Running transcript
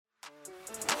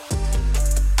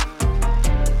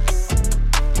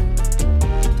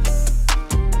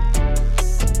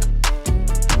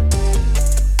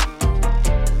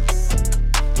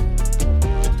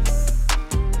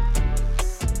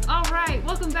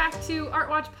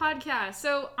Podcast.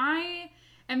 So I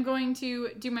am going to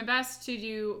do my best to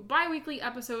do bi-weekly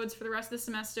episodes for the rest of the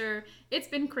semester. It's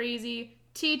been crazy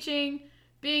teaching,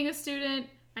 being a student.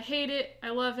 I hate it. I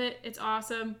love it. It's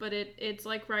awesome, but it's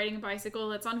like riding a bicycle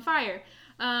that's on fire.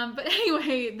 But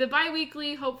anyway, the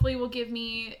bi-weekly hopefully will give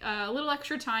me a little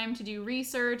extra time to do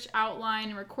research, outline,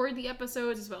 and record the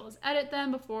episodes as well as edit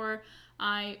them before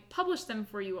I publish them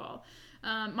for you all.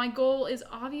 My goal is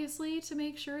obviously to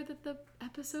make sure that the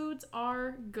episodes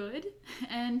are good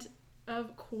and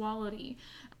of quality.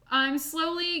 I'm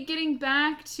slowly getting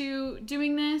back to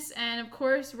doing this, and of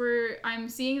course I'm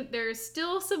seeing that there's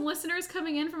still some listeners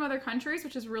coming in from other countries,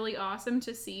 which is really awesome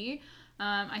to see.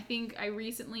 I think I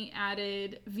recently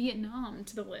added Vietnam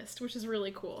to the list, which is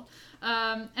really cool.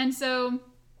 So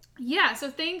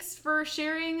thanks for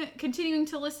sharing, continuing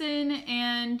to listen,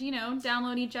 and,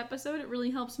 download each episode. It really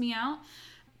helps me out.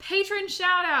 Patron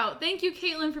shout out. Thank you,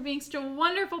 Caitlin, for being such a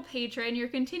wonderful patron. Your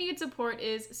continued support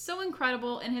is so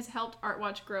incredible and has helped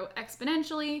ArtWatch grow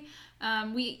exponentially.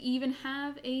 We even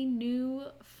have a new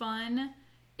fun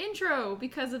intro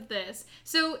because of this.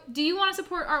 So do you want to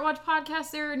support ArtWatch Podcast?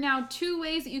 There are now 2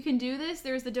 ways that you can do this.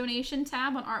 There's the donation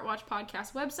tab on ArtWatch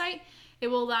Podcast website. It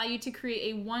will allow you to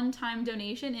create a one-time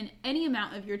donation in any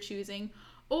amount of your choosing.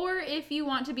 Or if you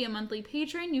want to be a monthly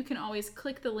patron, you can always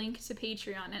click the link to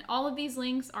Patreon. And all of these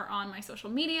links are on my social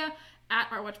media at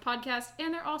ArtWatch Podcast,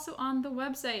 and they're also on the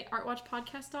website,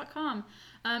 artwatchpodcast.com.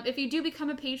 If you do become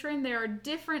a patron, there are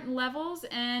different levels,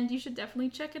 and you should definitely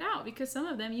check it out, because some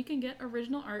of them you can get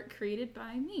original art created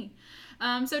by me.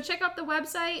 So check out the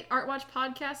website,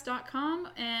 artwatchpodcast.com,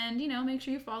 and, make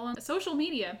sure you follow on social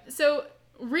media. So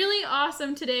really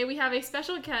awesome today. We have a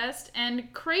special guest,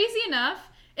 and crazy enough,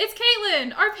 it's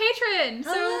Caitlin, our patron.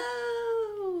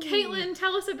 Hello. So, Caitlin,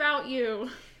 tell us about you.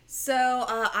 So,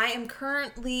 I am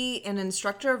currently an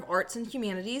instructor of arts and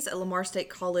humanities at Lamar State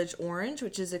College Orange,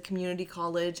 which is a community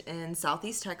college in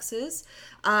Southeast Texas.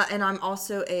 And I'm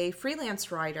also a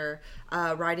freelance writer,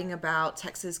 writing about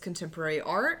Texas contemporary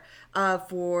art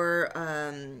for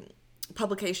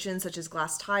publications such as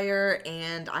Glass Tire,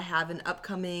 and I have an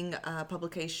upcoming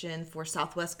publication for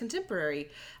Southwest Contemporary.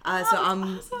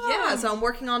 Awesome. So I'm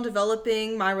working on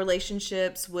developing my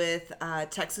relationships with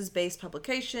Texas-based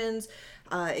publications,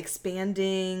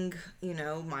 expanding,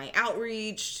 my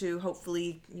outreach to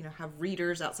hopefully, have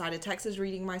readers outside of Texas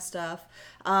reading my stuff,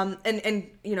 and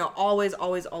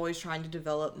always trying to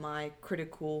develop my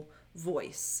critical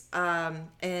voice.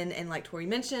 And like Tori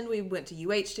mentioned, we went to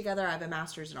UH together. I have a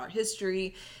master's in art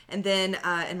history. And then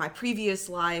in my previous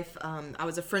life, I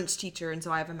was a French teacher, and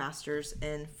so I have a master's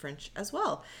in French as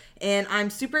well. And I'm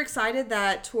super excited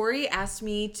that Tori asked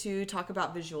me to talk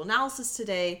about visual analysis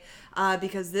today,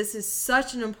 because this is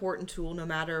such an important tool no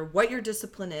matter what your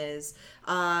discipline is.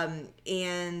 I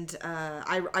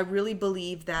really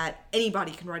believe that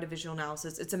anybody can write a visual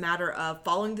analysis. It's a matter of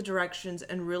following the directions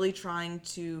and really trying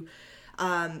to,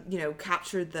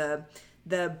 capture the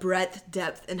breadth,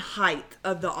 depth, and height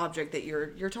of the object that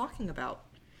you're talking about.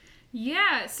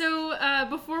 Yeah, so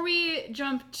before we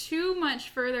jump too much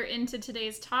further into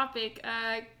today's topic,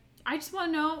 I just want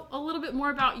to know a little bit more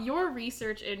about your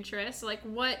research interests, like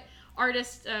what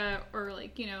artists or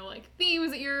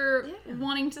themes that you're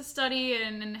wanting to study,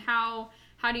 and how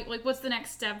do you, what's the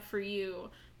next step for you?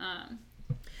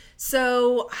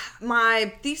 So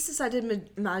my thesis, I did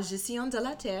Magicien de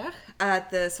la Terre at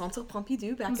the Centre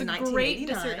Pompidou back in 1989. Great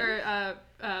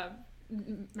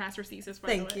master's thesis, by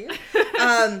Thank the way.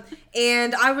 you.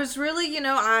 And I was really,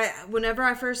 whenever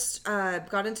I first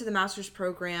got into the master's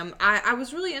program, I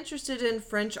was really interested in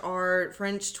French art,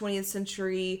 French 20th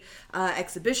century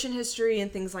exhibition history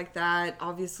and things like that.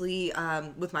 Obviously,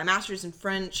 with my master's in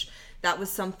French, that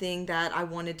was something that I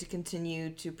wanted to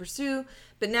continue to pursue.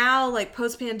 But now,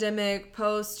 post-pandemic,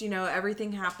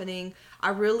 everything happening, I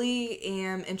really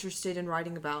am interested in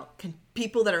writing about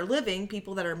people that are living,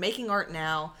 people that are making art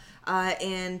now,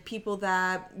 and people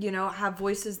that, have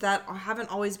voices that haven't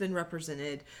always been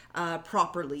represented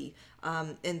properly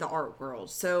in the art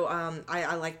world. So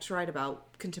I like to write about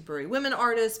contemporary women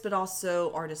artists, but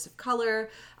also artists of color.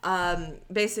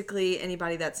 Basically,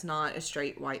 anybody that's not a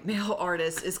straight white male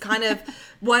artist is kind of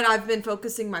what I've been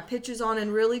focusing my pitches on,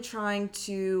 and really trying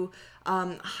to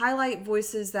highlight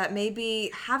voices that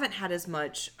maybe haven't had as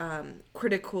much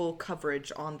critical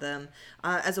coverage on them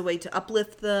as a way to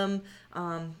uplift them.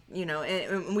 And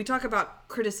when we talk about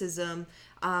criticism,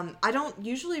 I don't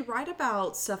usually write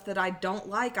about stuff that I don't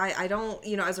like. I don't,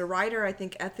 as a writer, I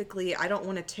think ethically, I don't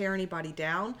want to tear anybody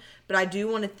down, but I do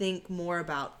want to think more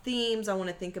about themes. I want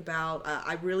to think about,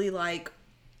 I really like,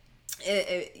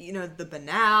 the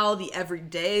banal, the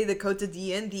everyday, the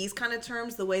quotidien, these kind of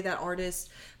terms, the way that artists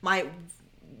might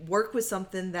work with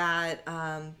something that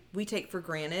we take for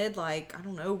granted, like, I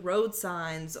don't know, road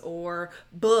signs or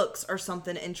books or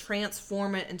something, and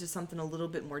transform it into something a little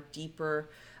bit more deeper.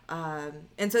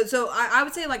 And so I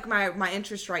would say, like, my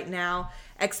interest right now,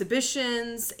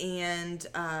 exhibitions and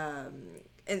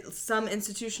some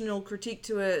institutional critique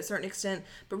to a certain extent,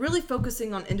 but really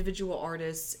focusing on individual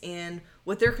artists and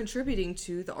what they're contributing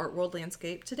to the art world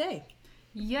landscape today.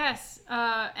 Yes,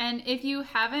 and if you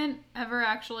haven't ever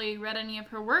actually read any of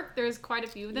her work, there's quite a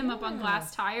few of them up on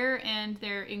Glass Tire, and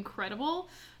they're incredible.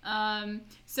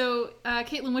 So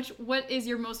Caitlin, what is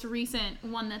your most recent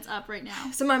one that's up right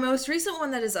now? So my most recent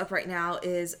one that is up right now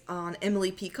is on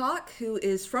Emily Peacock, who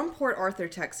is from Port Arthur,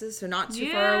 Texas, so not too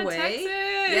far away. Texas.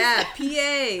 Yeah,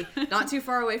 PA, not too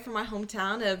far away from my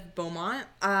hometown of Beaumont.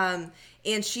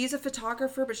 And she's a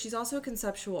photographer, but she's also a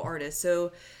conceptual artist.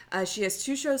 So she has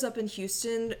 2 shows up in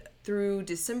Houston through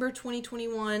December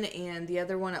 2021, and the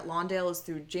other one at Lawndale is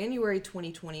through January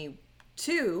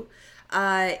 2022.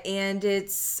 And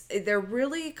they're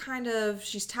really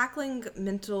she's tackling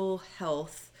mental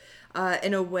health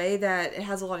in a way that it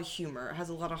has a lot of humor, it has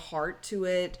a lot of heart to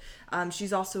it.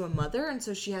 She's also a mother, and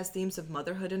so she has themes of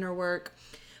motherhood in her work.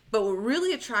 But what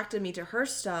really attracted me to her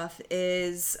stuff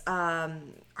is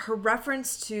her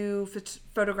reference to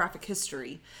photographic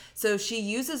history. So she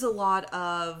uses a lot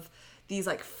of these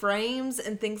like frames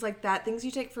and things like that, things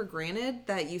you take for granted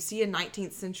that you see in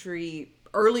 19th century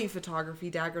early photography,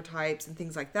 daguerreotypes and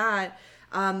things like that.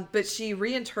 But she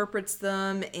reinterprets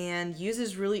them and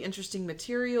uses really interesting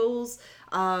materials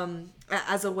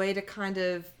as a way to kind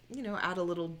of, add a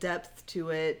little depth to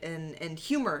it and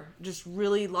humor, just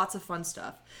really lots of fun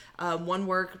stuff. One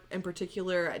work in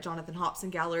particular at Jonathan Hobson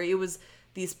Gallery, it was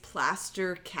these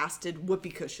plaster casted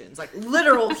whoopee cushions, like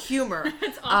literal humor.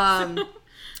 That's awesome.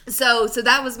 So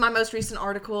that was my most recent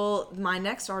article. My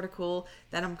next article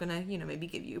that I'm gonna, maybe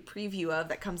give you a preview of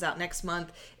that comes out next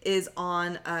month is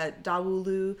on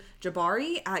Dawoolu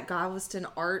Jabari at Galveston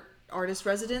Artist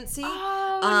Residency.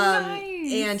 Oh,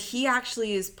 nice. And he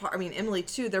actually is Emily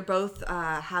too. They're both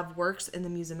have works in the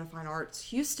Museum of Fine Arts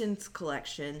Houston's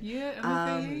collection.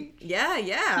 Yeah,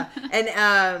 yeah.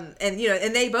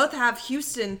 And they both have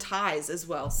Houston ties as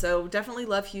well. So definitely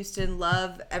love Houston,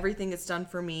 love everything it's done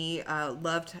for me.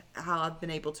 Loved how I've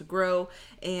been able to grow,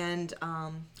 and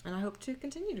I hope to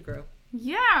continue to grow.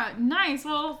 Yeah, nice.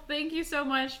 Well, thank you so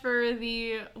much for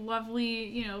the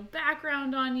lovely,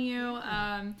 background on you.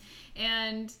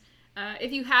 And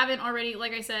if you haven't already,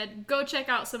 like I said, go check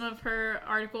out some of her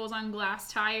articles on Glass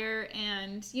Tire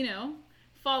and,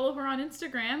 follow her on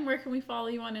Instagram. Where can we follow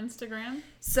you on Instagram?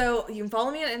 So you can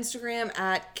follow me on Instagram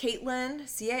at Caitlin,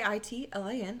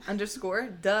 CAITLIN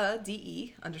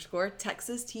 _DE_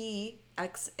 Texas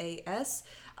TEXAS.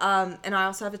 And I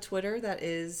also have a Twitter that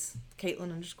is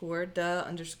Caitlin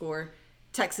 _DE_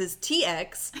 Texas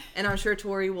TX, and I'm sure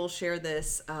Tori will share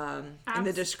this in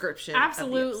the description.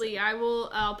 Absolutely.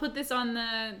 I'll put this on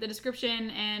the description,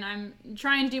 and I'm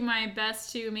trying to do my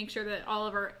best to make sure that all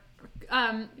of our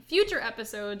future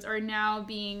episodes are now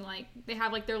being they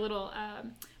have their little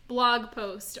blog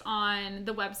post on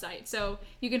the website. So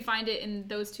you can find it in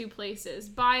those 2 places,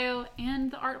 bio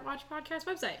and the Art Watch Podcast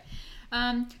website.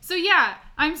 So yeah,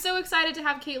 I'm so excited to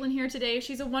have Caitlin here today.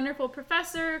 She's a wonderful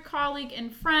professor, colleague,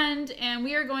 and friend, and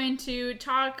we are going to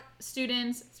talk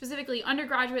students, specifically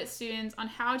undergraduate students, on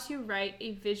how to write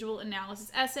a visual analysis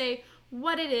essay,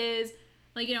 what it is,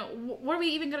 what are we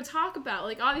even going to talk about?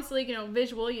 Obviously,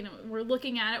 visual, we're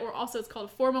looking at it. It's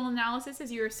called formal analysis,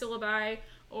 as your syllabi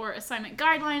or assignment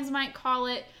guidelines might call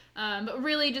it, but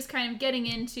really just kind of getting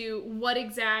into what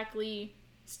exactly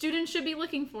students should be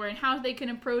looking for and how they can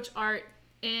approach art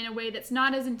in a way that's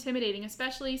not as intimidating,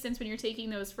 especially since when you're taking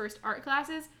those first art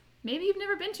classes, maybe you've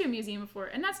never been to a museum before,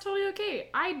 and that's totally okay.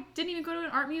 I didn't even go to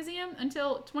an art museum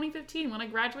until 2015 when I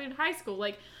graduated high school.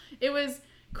 It was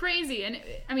crazy, and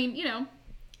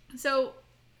so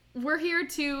we're here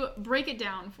to break it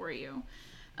down for you.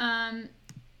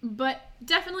 But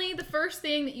definitely the first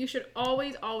thing that you should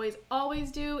always, always,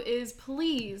 always do is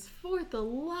please, for the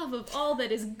love of all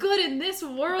that is good in this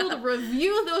world,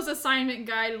 review those assignment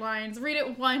guidelines. Read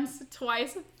it once,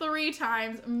 twice, 3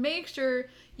 times. Make sure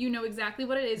you know exactly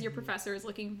what it is your professor is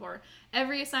looking for.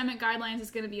 every assignment guidelines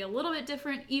is going to be a little bit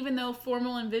different, even though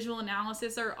formal and visual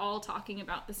analysis are all talking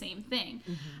about the same thing.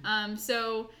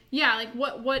 So yeah, like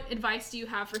what advice do you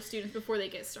have for students before they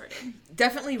get started?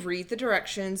 Definitely read the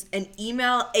directions and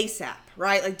email ASAP,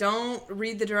 right? Like, don't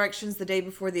read the directions the day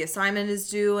before the assignment is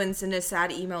due and send a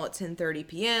sad email at 10:30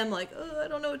 p.m. like, oh, I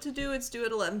don't know what to do. It's due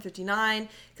at 11:59,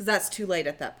 because that's too late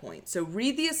at that point. So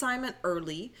read the assignment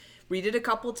early. Read it a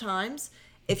couple times.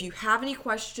 If you have any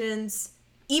questions,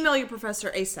 email your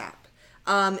professor ASAP.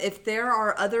 If there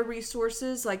are other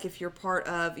resources, like if you're part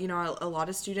of, a lot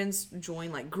of students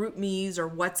join like GroupMe's or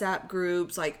WhatsApp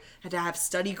groups, like had to have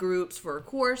study groups for a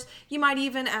course. You might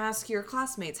even ask your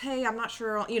classmates, hey, I'm not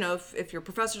sure, if your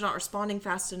professor's not responding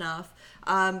fast enough.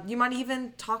 You might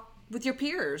even talk with your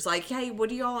peers, like, hey, what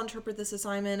do y'all interpret this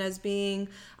assignment as being?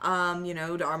 Am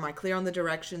I clear on the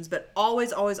directions? But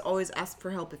always, always, always ask for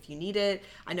help if you need it.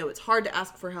 I know it's hard to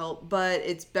ask for help, but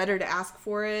it's better to ask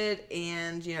for it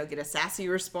and, get a sassy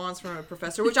response from a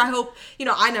professor, which I hope,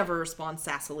 I never respond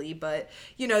sassily, but,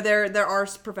 there are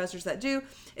professors that do.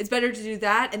 It's better to do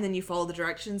that, and then you follow the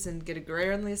directions and get a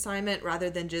grade on the assignment rather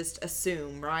than just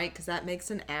assume, right? Because that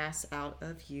makes an ass out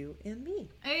of you and me.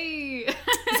 Hey!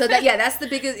 So that's the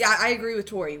biggest, I agree with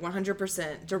Tori,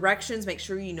 100%. Directions, make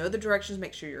sure you know the directions,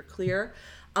 make sure you're clear.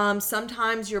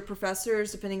 Sometimes your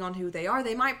professors, depending on who they are,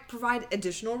 they might provide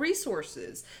additional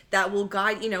resources that will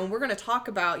guide, and we're going to talk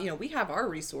about, we have our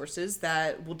resources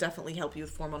that will definitely help you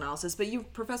with formal analysis, but your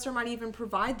professor might even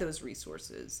provide those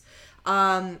resources.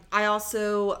 I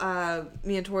also,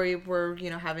 me and Tori were,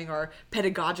 having our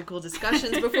pedagogical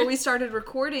discussions before we started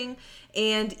recording,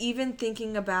 and even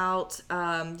thinking about,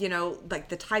 like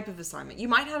the type of assignment. You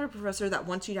might have a professor that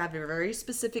wants you to have a very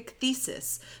specific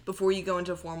thesis before you go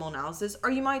into formal analysis,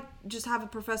 or you might just have a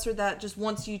professor that just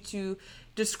wants you to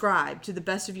describe to the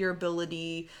best of your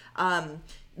ability,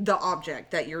 the object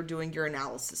that you're doing your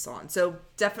analysis on. So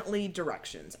definitely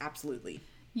directions, absolutely.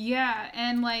 Yeah,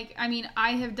 and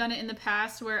I have done it in the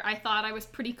past where I thought I was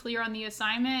pretty clear on the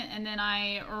assignment, and then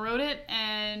I wrote it,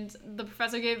 and the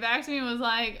professor gave it back to me and was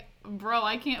like, bro,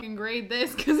 I can't grade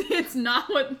this because it's not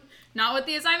what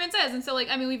the assignment says. And so,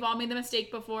 we've all made the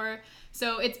mistake before,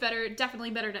 so it's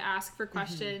definitely better to ask for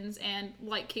questions, and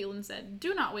like Caitlin said,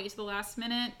 do not wait to the last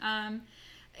minute.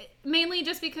 Mainly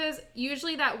just because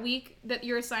usually that week that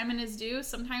your assignment is due,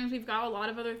 sometimes we've got a lot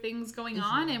of other things going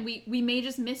on, and we may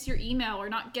just miss your email or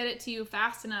not get it to you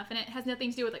fast enough, and it has nothing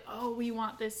to do with we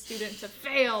want this student to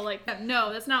fail.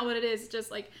 No, that's not what it is. It's just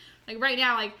like right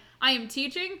now, I am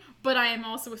teaching, but I am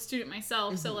also a student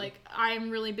myself, so I'm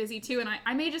really busy too, and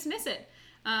I may just miss it.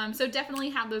 So definitely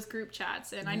have those group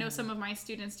chats, and I know some of my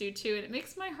students do too, and it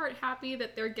makes my heart happy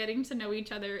that they're getting to know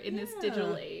each other in this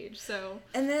digital age. So,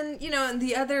 and then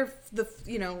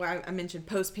I mentioned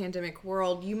post-pandemic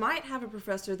world, you might have a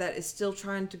professor that is still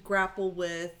trying to grapple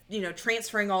with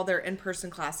transferring all their in-person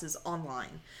classes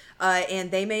online, and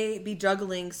they may be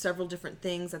juggling several different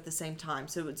things at the same time.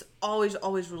 So it's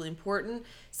always really important.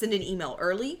 Send an email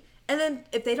early. And then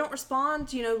if they don't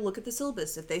respond, look at the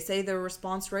syllabus. If they say their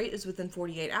response rate is within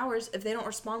 48 hours, if they don't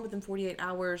respond within 48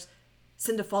 hours,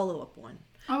 send a follow-up one.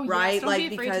 Oh, right? Yes, don't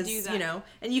be afraid to do that.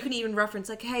 And you can even reference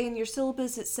hey, in your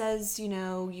syllabus it says, you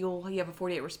have a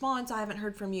 48 response. I haven't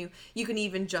heard from you. You can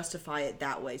even justify it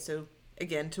that way. So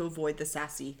again, to avoid the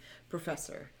sassy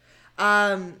professor.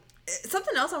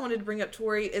 Something else I wanted to bring up,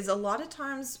 Tori, is a lot of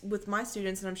times with my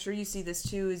students, and I'm sure you see this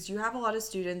too, is you have a lot of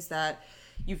students that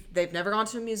they've never gone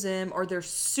to a museum, or they're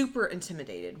super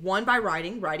intimidated. One, by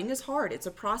writing. Writing is hard. It's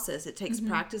a process. It takes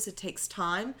practice. It takes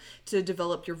time to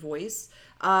develop your voice.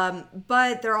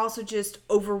 But they're also just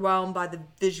overwhelmed by the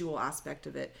visual aspect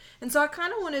of it. And so I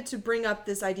kind of wanted to bring up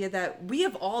this idea that we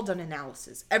have all done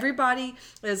analysis. Everybody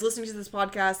that is listening to this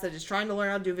podcast that is trying to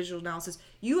learn how to do visual analysis,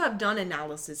 you have done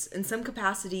analysis in some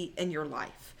capacity in your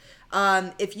life.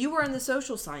 If you were in the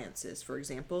social sciences, for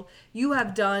example, you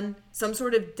have done some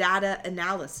sort of data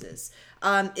analysis.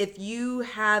 If you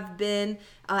have been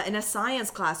in a science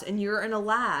class and you're in a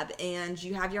lab and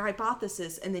you have your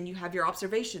hypothesis and then you have your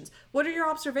observations, what are your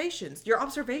observations? Your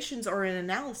observations are an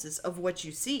analysis of what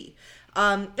you see.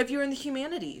 If you're in the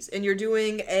humanities and you're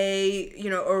doing a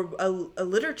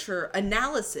literature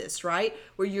analysis, right,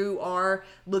 where you are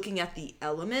looking at the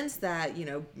elements that,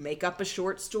 make up a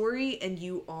short story, and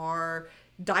you are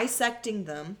dissecting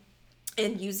them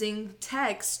and using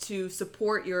text to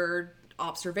support your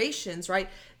observations, right?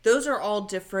 Those are all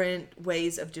different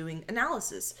ways of doing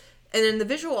analysis. And in the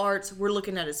visual arts, we're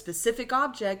looking at a specific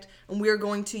object, and we're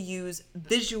going to use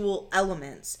visual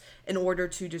elements in order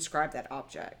to describe that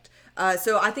object.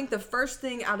 So I think the first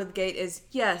thing out of the gate is,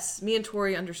 yes, me and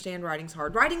Tori understand writing's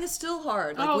hard. Writing is still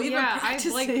hard. Like, we've been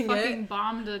practicing I fucking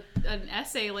bombed an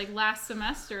essay like last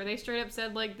semester. They straight up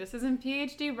said like, this isn't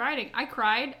PhD writing. I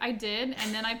cried, I did,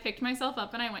 and then I picked myself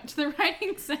up and I went to the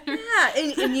writing center. Yeah,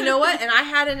 and you know what? And I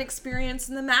had an experience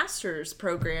in the master's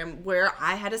program where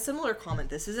I had a similar comment.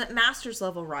 This isn't master's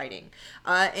level writing.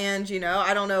 And, you know,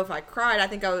 I don't know if I cried. I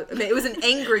think it was an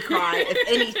angry cry, if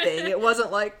anything. It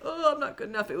wasn't like, oh, I'm not good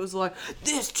enough. It was like,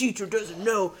 this teacher doesn't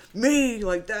know me,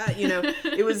 like that, you know.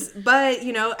 It was, but,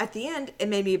 you know, at the end, it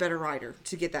made me a better writer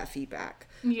to get that feedback.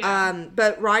 Yeah.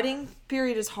 But writing,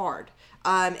 period, is hard.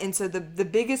 And so the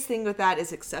biggest thing with that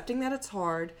is accepting that it's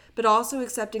hard, but also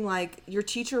accepting, like, your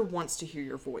teacher wants to hear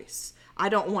your voice. I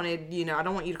don't want you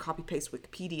to copy paste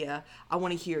Wikipedia. I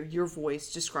want to hear your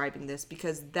voice describing this,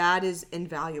 because that is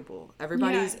invaluable.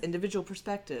 Everybody's individual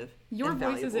perspective. Your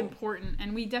voice is important,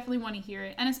 and we definitely want to hear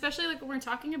it. And especially like when we're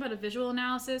talking about a visual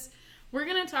analysis, we're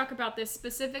going to talk about this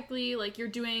specifically like you're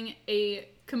doing a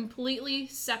completely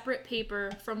separate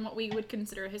paper from what we would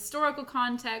consider a historical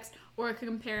context or a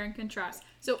compare and contrast.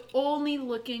 So only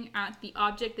looking at the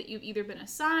object that you've either been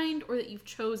assigned or that you've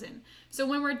chosen. So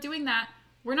when we're doing that,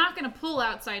 we're not going to pull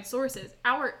outside sources.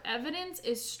 Our evidence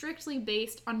is strictly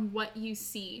based on what you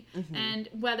see. Mm-hmm. And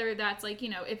whether that's like, you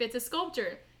know, if it's a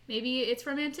sculpture, maybe it's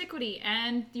from antiquity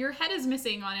and your head is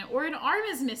missing on it or an arm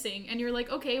is missing. And you're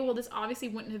like, okay, well, this obviously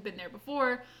wouldn't have been there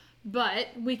before, but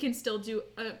we can still do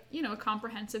a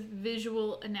comprehensive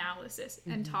visual analysis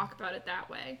and talk about it that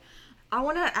way. I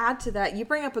want to add to that. You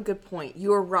bring up a good point.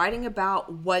 You are writing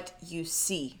about what you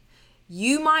see.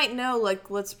 You might know, like,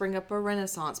 let's bring up a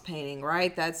Renaissance painting,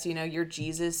 right? That's, you know, your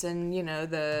Jesus and, you know,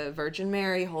 the Virgin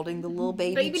Mary holding the little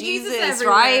baby Jesus,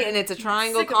 right? And it's a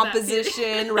triangle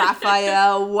composition,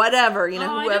 Raphael, whatever, you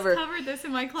know, whoever. I just covered this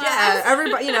in my class.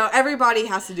 Yeah, everybody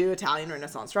has to do Italian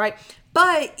Renaissance, right?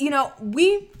 But, you know,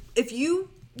 if you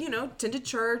attended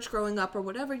church growing up or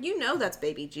whatever, you know that's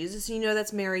baby Jesus, you know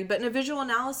that's Mary. But in a visual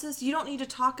analysis, you don't need to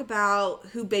talk about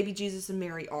who baby Jesus and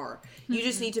Mary are. You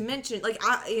just need to mention, like,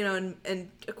 and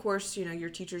of course, you know, your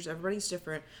teachers, everybody's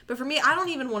different. But for me, I don't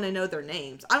even want to know their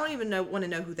names. I don't even want to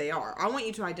know who they are. I want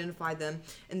you to identify them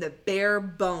in the bare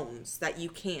bones that you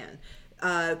can.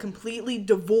 Completely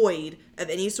devoid of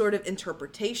any sort of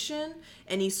interpretation,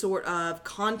 any sort of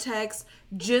context,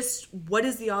 just what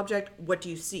is the object, what do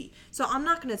you see? So I'm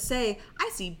not going to say, I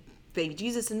see baby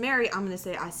Jesus and Mary. I'm going to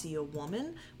say, I see a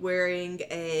woman wearing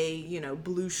a, you know,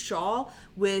 blue shawl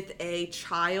with a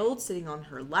child sitting on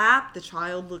her lap. The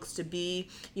child looks to be,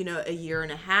 you know, 1.5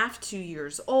 years, 2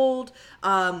 years old,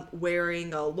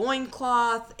 wearing a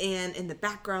loincloth, and in the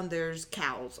background there's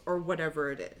cows or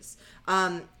whatever it is.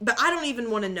 But I don't even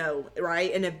want to know,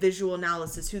 right, in a visual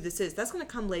analysis who this is. That's going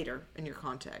to come later in your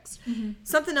context. Mm-hmm.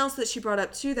 Something else that she brought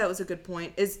up too that was a good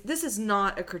point is this is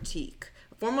not a critique.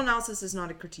 Formal analysis is not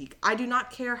a critique. I do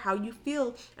not care how you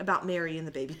feel about Mary and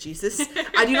the baby Jesus.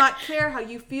 I do not care how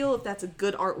you feel if that's a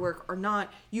good artwork or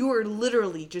not. You are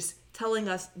literally just telling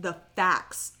us the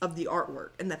facts of the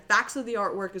artwork. And the facts of the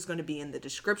artwork is going to be in the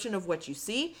description of what you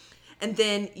see. And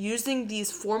then using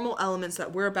these formal elements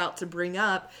that we're about to bring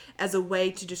up as a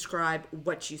way to describe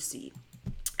what you see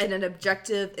in an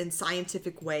objective and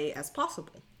scientific way as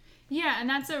possible. Yeah, and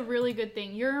that's a really good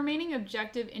thing. You're remaining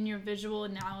objective in your visual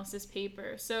analysis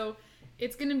paper. So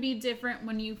it's going to be different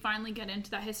when you finally get into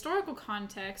that historical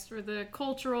context or the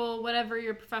cultural, whatever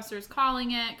your professor is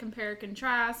calling it, compare,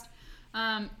 contrast,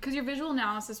 because your visual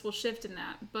analysis will shift in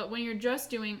that. But when you're just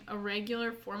doing a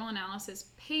regular formal analysis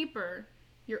paper,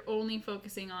 you're only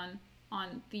focusing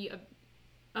on the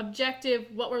objective,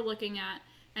 what we're looking at,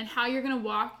 and how you're going to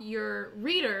walk your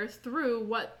reader through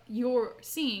what you're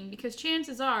seeing. Because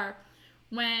chances are,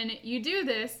 when you do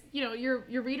this, you know,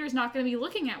 your reader's not going to be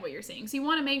looking at what you're seeing. So you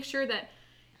want to make sure that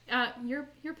you're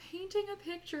painting a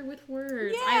picture with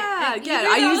words. I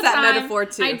use that metaphor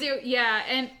too. I do, yeah,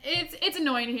 and it's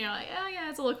annoying to hear, like, oh yeah,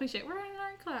 it's a little cliche. We're in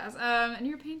art class, and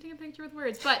you're painting a picture with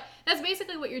words. But that's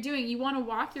basically what you're doing. You want to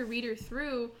walk your reader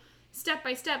through step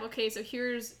by step. Okay, so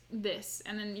here's this,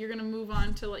 and then you're gonna move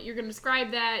on to, like, you're gonna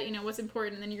describe that, you know, what's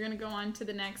important, and then you're gonna go on to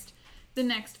the next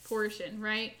portion,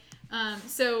 right?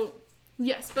 So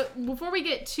yes, but before we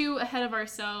get too ahead of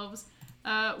ourselves,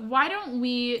 why don't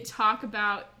we talk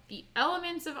about the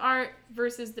elements of art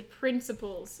versus the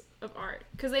principles of art?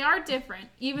 Because they are different,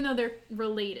 even though they're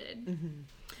related. Mm-hmm.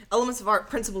 Elements of art,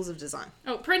 principles of design.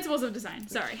 Oh, principles of design,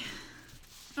 sorry.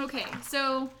 Okay,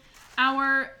 so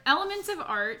our elements of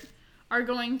art are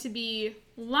going to be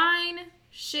line,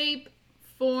 shape,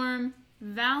 form,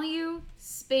 value,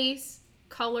 space,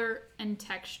 color, and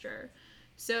texture.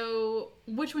 So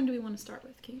which one do we want to start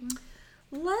with, Caitlin?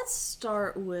 Let's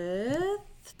start with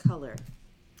color.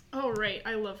 Oh, right.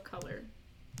 I love color.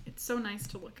 It's so nice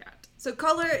to look at. So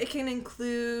color, it can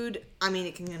include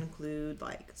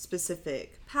like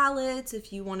specific palettes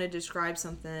if you want to describe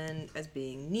something as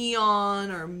being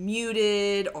neon or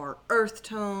muted or earth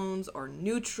tones or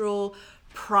neutral,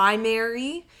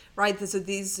 primary, right? So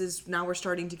now we're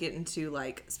starting to get into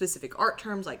like specific art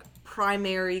terms like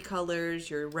primary colors,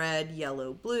 your red,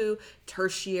 yellow, blue,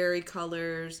 tertiary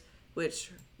colors,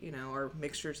 which or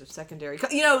mixtures of secondary.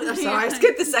 I'm sorry, I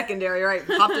skipped the secondary, right?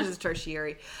 Popped into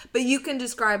tertiary. But you can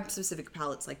describe specific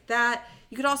palettes like that.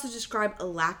 You could also describe a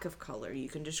lack of color. You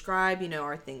can describe,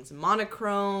 are things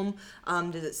monochrome?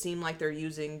 Does it seem like they're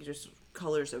using just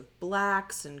colors of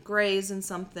blacks and grays and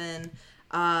something?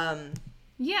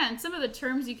 Yeah, and some of the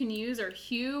terms you can use are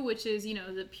hue, which is,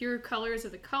 the pure colors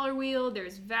of the color wheel.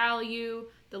 There's value,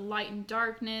 the light and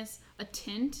darkness, a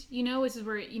tint, which is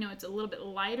where, it's a little bit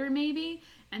lighter maybe.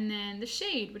 And then the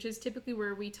shade, which is typically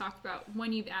where we talk about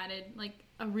when you've added like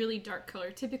a really dark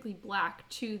color, typically black,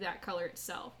 to that color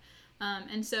itself.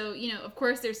 And so, of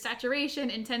course, there's saturation,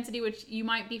 intensity, which you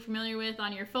might be familiar with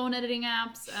on your phone editing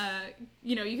apps.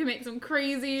 You can make some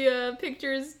crazy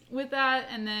pictures with that.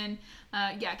 And then,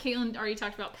 Caitlin already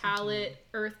talked about palette,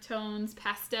 earth tones,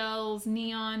 pastels,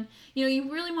 neon.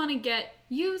 You really want to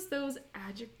use those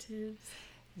adjectives.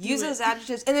 Use those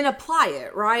adjectives and then apply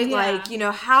it, right? Yeah.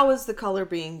 Like, how is the color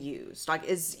being used? Like,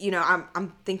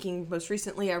 I'm thinking most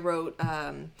recently I wrote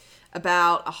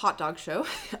about a hot dog show,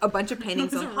 a bunch of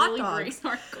paintings on hot dogs.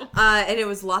 Great article. And it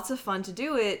was lots of fun to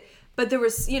do it. But there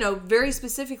was, very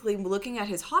specifically looking at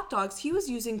his hot dogs, he was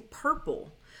using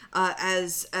purple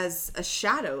as a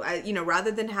shadow,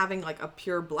 rather than having like a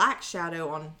pure black shadow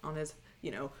on his,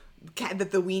 that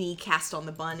the weenie cast on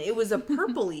the bun. It was a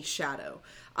purpley shadow.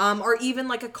 Or even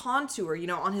like a contour,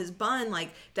 on his bun,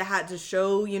 like to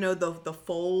show, the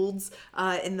folds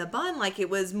in the bun, like it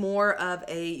was more of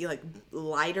a like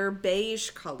lighter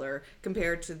beige color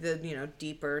compared to the,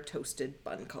 deeper toasted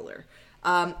bun color.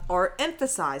 Or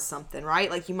emphasize something,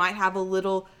 right? Like you might have a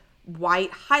little white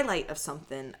highlight of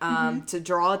something to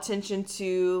draw attention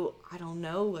to, I don't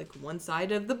know, like one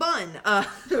side of the bun.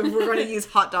 We're going to use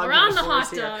hot dog around the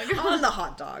hot dog. On the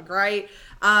hot dog, right?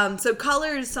 So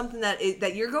color is something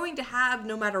that you're going to have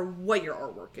no matter what your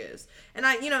artwork is. And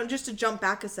just to jump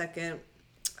back a second,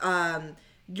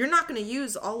 you're not going to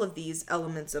use all of these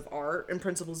elements of art and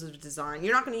principles of design.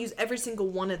 You're not going to use every single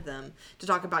one of them to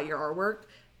talk about your artwork.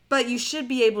 But you should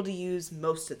be able to use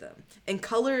most of them. And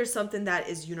color is something that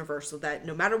is universal, that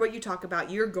no matter what you talk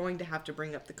about, you're going to have to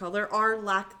bring up the color or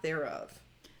lack thereof.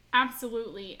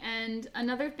 Absolutely. And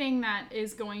another thing that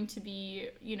is going to be,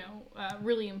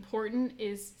 really important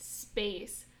is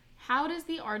space. How does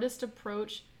the artist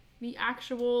approach the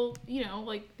actual,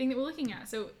 thing that we're looking at?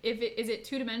 So is it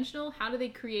two-dimensional? How do they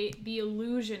create the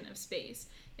illusion of space?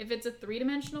 If it's a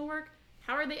three-dimensional work,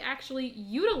 how are they actually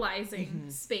utilizing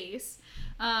space?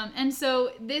 And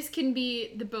so this can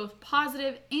be the both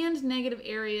positive and negative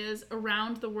areas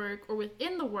around the work or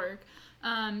within the work.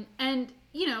 And,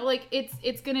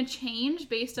 it's going to change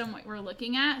based on what we're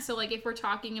looking at. So, like, if we're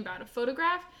talking about a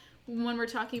photograph, when we're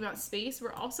talking about space,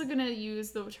 we're also going to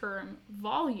use the term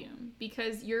volume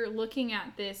because you're looking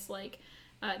at this,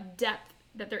 depth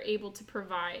that they're able to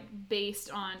provide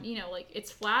based on,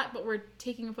 it's flat, but we're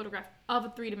taking a photograph of a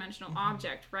three-dimensional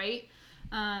object, right?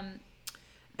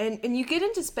 And you get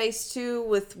into space, too,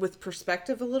 with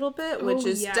perspective a little bit, which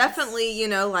is definitely,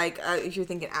 if you're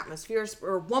thinking atmosphere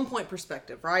or one-point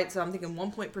perspective, right? So I'm thinking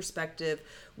one-point perspective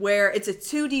where it's a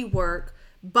 2D work,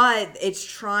 but it's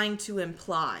trying to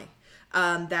imply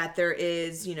that there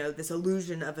is, this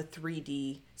illusion of a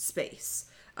 3D space.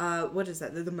 What is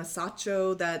that? The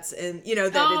Masacho that's in, that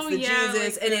it's the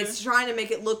Jesus, and it's trying to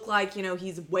make it look like,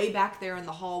 he's way back there in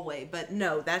the hallway. But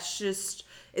no, that's just,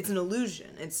 it's an illusion.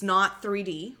 It's not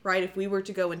 3D, right? If we were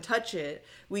to go and touch it,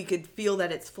 we could feel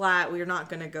that it's flat. We're not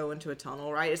going to go into a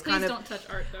tunnel, right? It's Please don't touch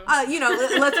art, though.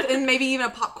 And maybe even a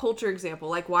pop culture example,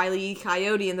 like Wile E.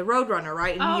 Coyote and the Roadrunner,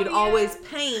 right? And you'd always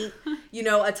paint,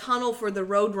 a tunnel for the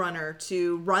Roadrunner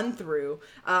to run through,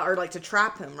 or like to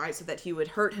trap him, right? So that he would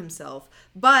hurt himself.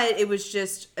 But it was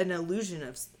just an illusion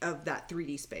of that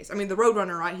 3D space. I mean, the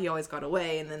Roadrunner, right? He always got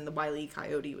away, and then the Wile E.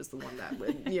 Coyote was the one that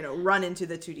would, run into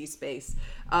the 2D space.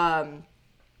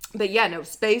 But yeah, no,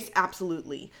 space,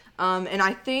 absolutely. And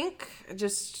I think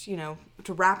just, to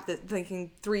wrap the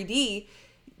thinking 3D,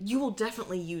 you will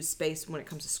definitely use space when it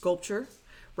comes to sculpture,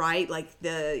 right? Like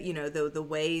the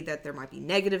way that there might be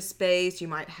negative space, you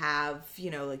might have,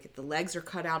 like if the legs are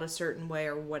cut out a certain way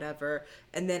or whatever.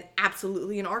 And then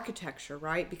absolutely in architecture,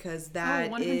 right? Because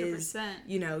that is,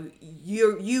 100%.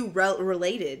 You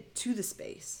related to the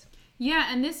space. Yeah,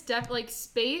 and this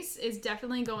space is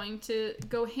definitely going to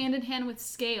go hand in hand with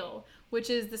scale, which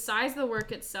is the size of the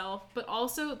work itself, but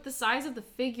also the size of the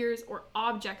figures or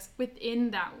objects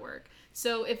within that work.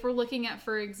 So if we're looking at,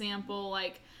 for example,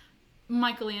 like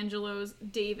Michelangelo's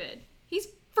David, he's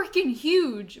freaking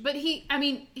huge, but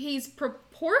he's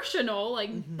proportional,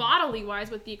 like bodily wise,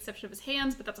 with the exception of his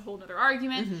hands, but that's a whole nother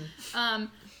argument.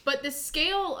 But the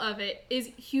scale of it is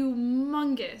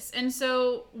humongous. And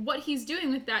so what he's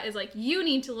doing with that is like, you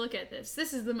need to look at this.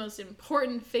 This is the most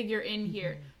important figure in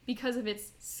here because of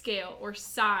its scale or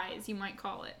size, you might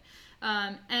call it.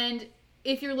 And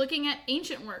if you're looking at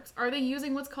ancient works, are they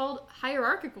using what's called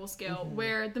hierarchical scale,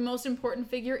 where the most important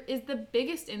figure is the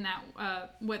biggest in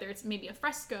that, whether it's maybe a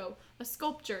fresco, a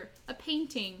sculpture, a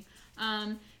painting.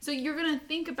 So you're going to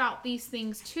think about these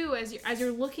things too as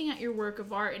you're looking at your work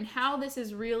of art and how this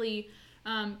is really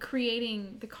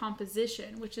creating the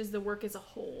composition, which is the work as a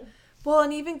whole. Well,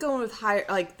 and even going with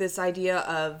this idea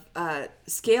of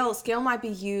scale might be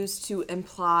used to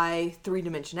imply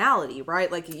three-dimensionality,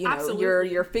 right? Like,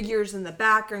 your figures in the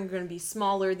back are going to be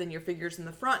smaller than your figures in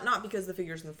the front, not because the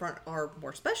figures in the front are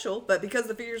more special, but because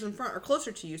the figures in front are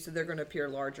closer to you, so they're going to appear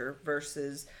larger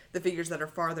versus the figures that are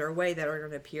farther away that are going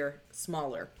to appear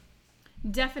smaller.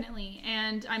 Definitely.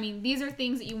 And these are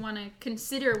things that you want to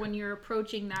consider when you're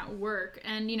approaching that work.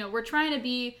 And, we're trying to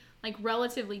be like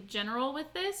relatively general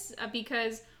with this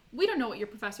because we don't know what your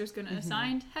professor's going to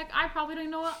assign. Heck, I probably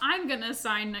don't know what I'm going to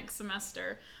assign next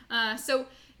semester. So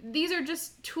these are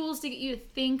just tools to get you to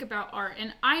think about art.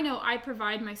 And I know I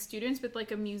provide my students with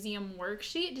like a museum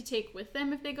worksheet to take with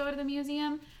them if they go to the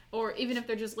museum, or even if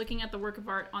they're just looking at the work of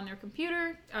art on their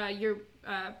computer. Your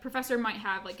professor might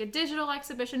have like a digital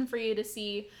exhibition for you to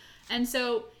see. And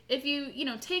so if you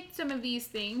take some of these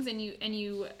things and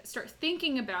you start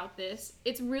thinking about this,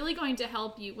 it's really going to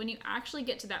help you when you actually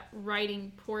get to that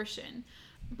writing portion.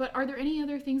 But are there any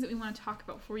other things that we want to talk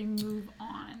about before we move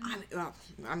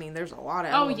on? There's a lot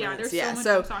of elements. There's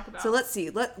so much to talk about. So let's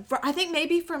see. I think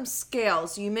maybe from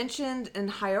scales, you mentioned in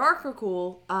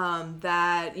hierarchical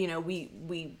that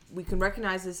we can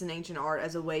recognize this in ancient art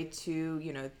as a way to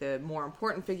the more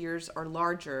important figures are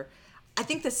larger. I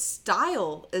think the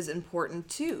style is important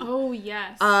too. Oh,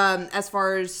 yes. As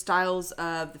far as styles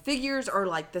of the figures or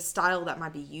like the style that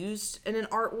might be used in an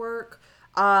artwork.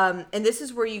 And this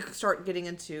is where you start getting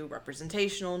into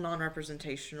representational,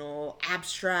 non-representational,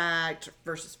 abstract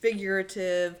versus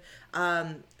figurative,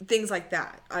 things like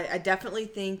that. I definitely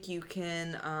think you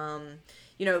can,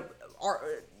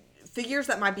 figures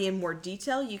that might be in more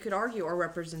detail, you could argue, are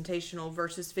representational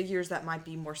versus figures that might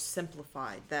be more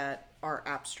simplified, that are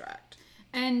abstract.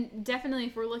 And definitely,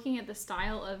 if we're looking at the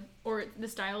style of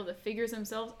the figures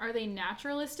themselves, are they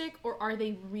naturalistic or are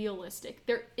they realistic?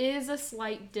 There is a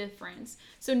slight difference.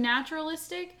 So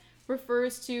naturalistic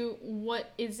refers to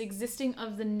what is existing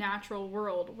of the natural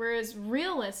world, whereas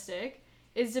realistic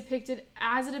is depicted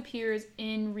as it appears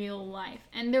in real life.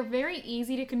 And they're very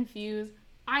easy to confuse.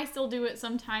 I still do it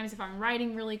sometimes if I'm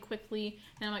writing really quickly,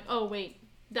 and I'm like, oh, wait,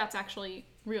 that's actually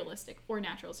realistic or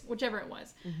naturalistic, whichever it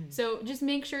was. So just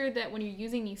make sure that when you're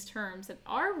using these terms that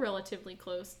are relatively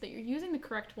close, that you're using the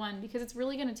correct one, because it's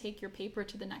really going to take your paper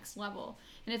to the next level.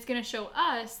 And it's going to show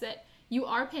us that you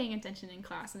are paying attention in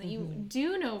class and that you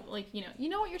do know, you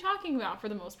know what you're talking about for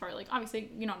the most part. Like, obviously,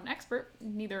 you're not an expert,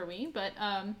 neither are we, but,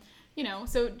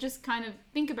 so just kind of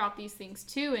think about these things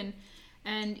too.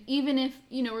 And even if,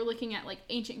 we're looking at like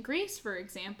ancient Greece, for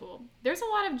example, there's a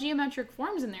lot of geometric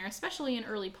forms in there, especially in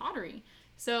early pottery.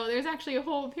 So there's actually a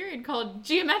whole period called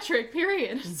geometric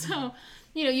period. So,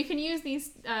 you can use these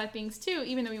things too,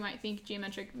 even though we might think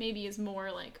geometric maybe is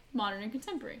more like modern and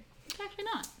contemporary. It's actually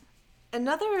not.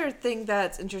 Another thing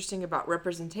that's interesting about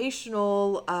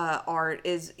representational art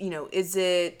is, is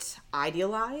it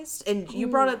idealized? And you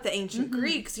brought up the ancient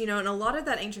Greeks, and a lot of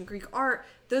that ancient Greek art,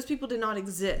 those people did not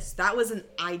exist. That was an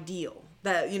ideal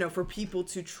that, for people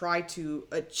to try to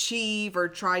achieve or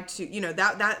try to,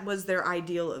 that was their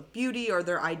ideal of beauty or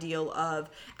their ideal of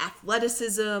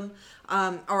athleticism,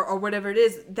 or whatever it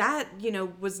is. That,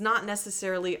 was not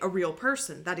necessarily a real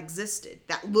person that existed,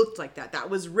 that looked like that, that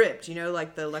was ripped,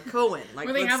 like the Laocoon. Like,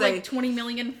 where they have like 20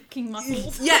 million king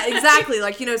muscles. Yeah, exactly.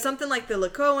 Like, something like the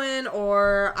Laocoon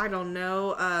or, I don't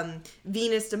know,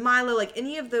 Venus de Milo, like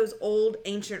any of those old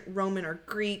ancient Roman or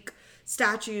Greek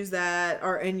statues that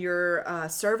are in your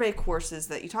survey courses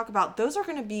that you talk about, those are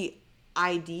going to be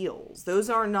ideals. Those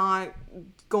are not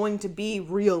going to be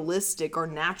realistic or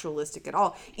naturalistic at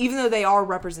all, even though they are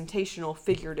representational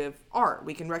figurative art.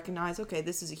 We can recognize, okay,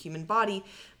 this is a human body,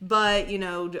 but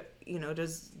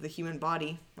does the human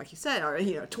body, like you said, are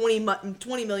 20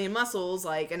 million muscles,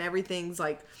 like, and everything's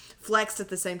like flexed at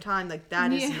the same time, like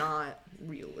that is not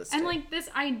realistic. And like this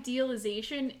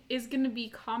idealization is going to be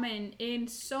common in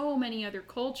so many other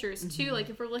cultures too. Like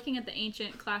if we're looking at the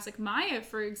ancient classic Maya,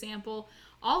 for example,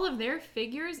 all of their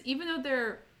figures, even though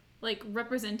they're like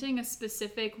representing a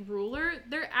specific ruler,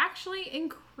 they're actually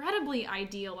incredibly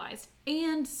idealized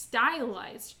and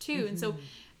stylized too. And so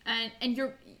and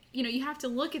you're you have to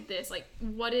look at this, like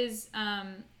what is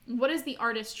the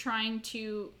artist trying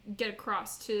to get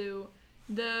across to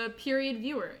the period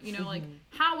viewer, like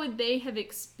how would they have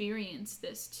experienced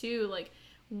this too? Like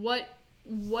what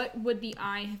would the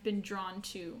eye have been drawn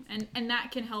to? And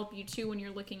that can help you too when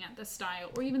you're looking at the style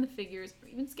or even the figures or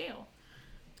even scale.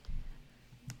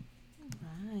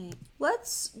 Right.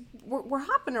 We're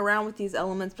hopping around with these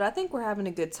elements, but I think we're having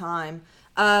a good time.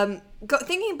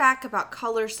 Thinking back about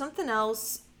color, something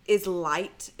else is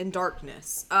light and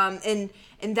darkness. And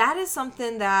that is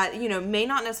something that, may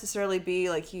not necessarily be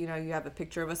like, you have a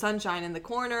picture of a sunshine in the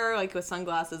corner, like with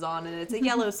sunglasses on, and it's a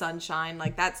yellow sunshine.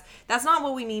 Like that's not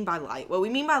what we mean by light. What we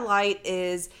mean by light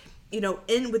is,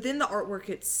 within the artwork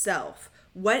itself,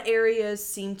 what areas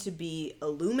seem to be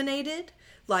illuminated,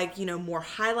 like, more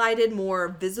highlighted, more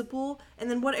visible,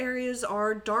 and then what areas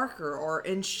are darker or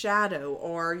in shadow,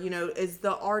 or, is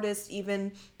the artist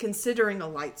even considering a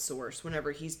light source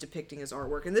whenever he's depicting his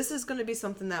artwork. And this is going to be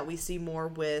something that we see more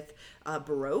with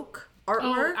Baroque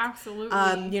artwork. Oh,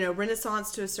 absolutely.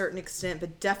 Renaissance to a certain extent,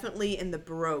 but definitely in the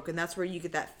Baroque, and that's where you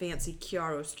get that fancy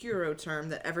chiaroscuro term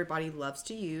that everybody loves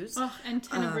to use. Oh, and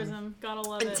tenebrism, gotta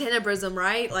love it. And tenebrism,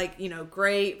 right? Like,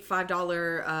 great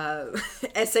 $5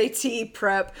 SAT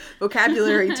prep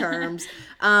vocabulary terms.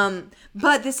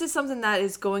 But this is something that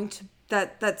is going to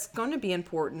that's going to be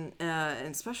important,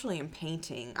 and especially in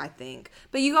painting, I think.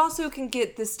 But you also can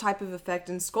get this type of effect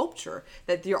in sculpture,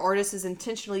 that your artist is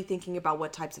intentionally thinking about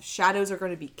what types of shadows are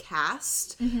going to be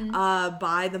cast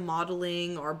by the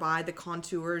modeling or by the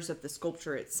contours of the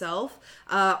sculpture itself,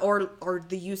 or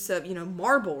the use of,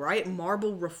 marble, right?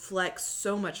 Marble reflects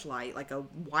so much light. Like a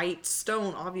white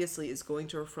stone obviously is going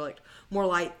to reflect more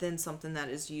light than something that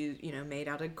is used, made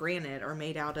out of granite or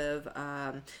made out of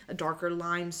a darker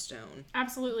limestone.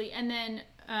 Absolutely. And then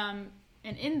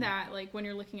and in that, like when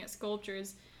you're looking at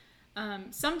sculptures,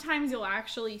 sometimes you'll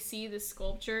actually see the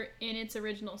sculpture in its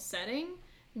original setting,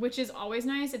 which is always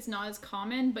nice. It's not as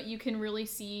common, but you can really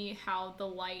see how the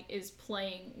light is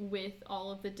playing with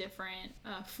all of the different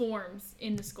forms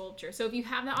in the sculpture. So if you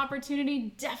have the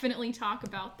opportunity, definitely talk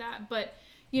about that. But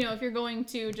if you're going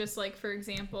to just, like, for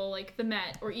example, like the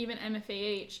Met or even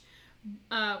MFAH,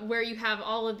 where you have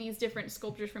all of these different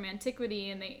sculptures from antiquity,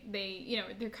 and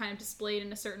they're kind of displayed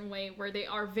in a certain way where they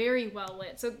are very well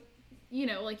lit. So,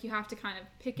 like, you have to kind of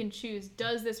pick and choose,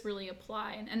 does this really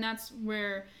apply? And that's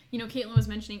where, Caitlin was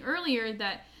mentioning earlier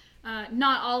that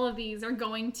not all of these are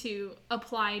going to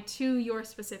apply to your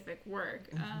specific work.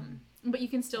 But you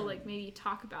can still, like, maybe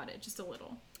talk about it just a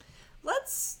little.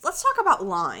 Let's talk about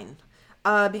line.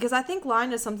 Because I think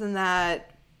line is something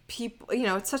that people,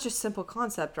 it's such a simple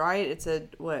concept, right? It's a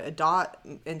dot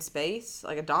in space,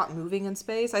 like a dot moving in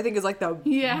space, I think is like the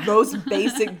most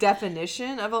basic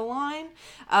definition of a line.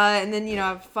 And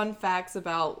then, fun facts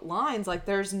about lines, like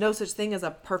there's no such thing as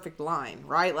a perfect line,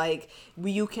 right? Like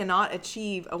you cannot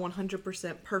achieve a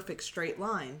 100% perfect straight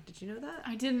line. Did you know that?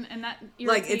 I didn't, and that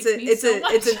irritates me so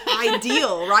much. It's an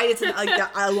ideal, right? It's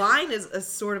a line is a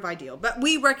sort of ideal, but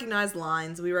we recognize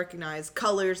lines, we recognize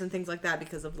colors and things like that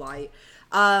because of light.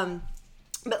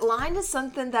 But line is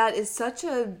something that is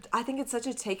I think it's such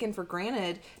a taken for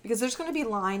granted, because there's going to be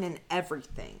line in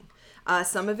everything.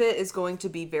 Some of it is going to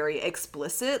be very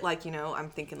explicit, like, I'm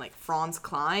thinking like Franz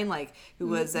Klein, like, who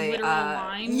was a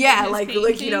line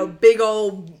big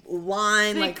old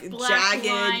line, thick, like black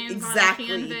jagged,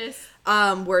 exactly.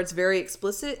 Where it's very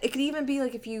explicit. It could even be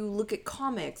like, if you look at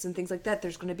comics and things like that,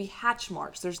 there's going to be hatch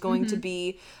marks. There's going to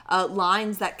be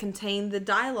lines that contain the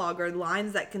dialogue, or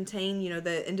lines that contain,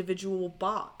 the individual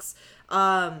box.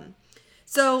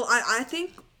 So I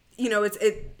think, it's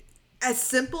as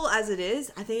simple as it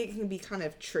is, I think it can be kind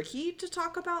of tricky to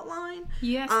talk about line.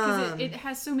 Yes, because it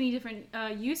has so many different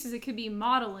uses. It could be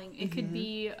modeling. It could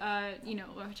be,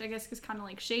 which I guess is kind of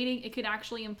like shading. It could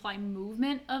actually imply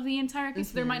movement of the entire piece.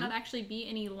 So there might not actually be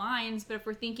any lines, but if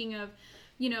we're thinking of,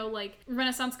 like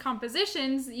Renaissance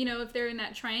compositions, if they're in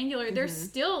that triangular, they're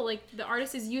still, like, the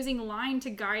artist is using line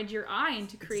to guide your eye and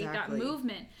to create that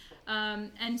movement.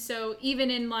 And so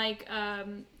even in like, I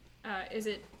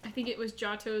think it was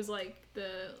Giotto's like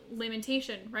the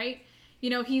Lamentation, right? You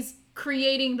know, he's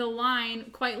creating the line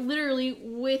quite literally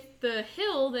with the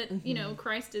hill that, you know,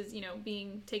 Christ is, you know,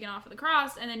 being taken off of the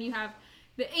cross. And then you have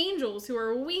the angels who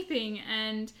are weeping,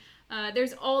 and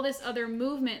there's all this other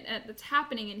movement that's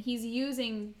happening, and he's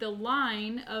using the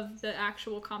line of the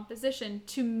actual composition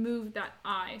to move that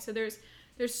eye. So there's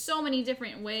so many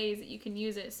different ways that you can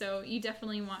use it. So you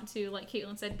definitely want to, like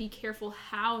Caitlin said, be careful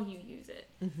how you use it.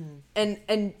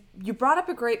 And you brought up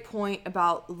a great point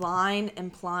about line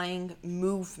implying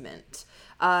movement.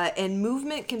 And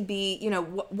movement can be, you know,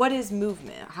 what is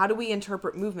movement? How do we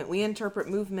interpret movement? We interpret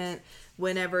movement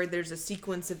whenever there's a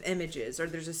sequence of images, or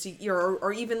there's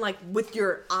or even like with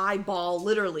your eyeball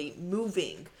literally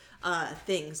moving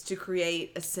things to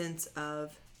create a sense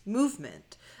of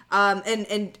movement.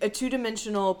 And a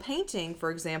two-dimensional painting,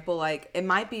 for example, like it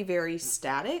might be very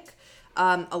static.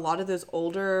 A lot of those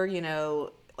older, you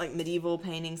know, like medieval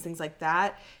paintings, things like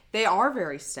that, they are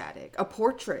very static. A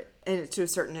portrait, to a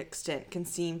certain extent, can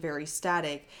seem very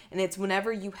static. And it's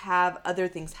whenever you have other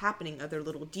things happening, other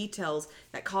little details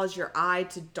that cause your eye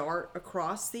to dart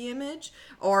across the image.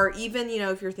 Or even, you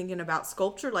know, if you're thinking about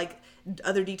sculpture, like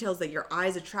other details that your eye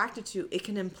is attracted to, it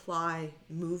can imply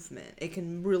movement. It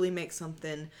can really make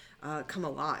something come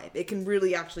alive. It can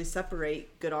really actually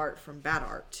separate good art from bad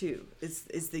art too,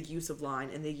 is the use of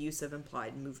line and the use of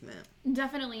implied movement.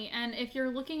 Definitely. And if you're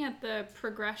looking at the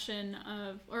progression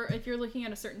of, or if you're looking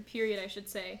at a certain period, I should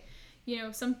say, you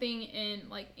know, something in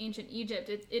like ancient Egypt,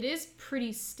 it is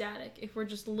pretty static if we're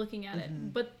just looking at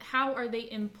it. But how are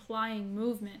they implying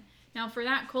movement? Now for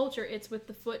that culture, it's with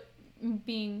the foot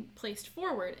being placed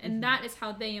forward, and that is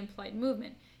how they implied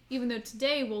movement. Even though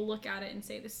today we'll look at it and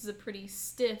say this is a pretty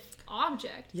stiff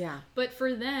object. Yeah. But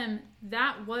for them,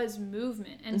 that was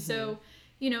movement. And so,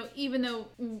 you know, even though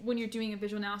when you're doing a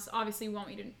visual analysis, obviously we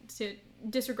want you to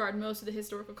disregard most of the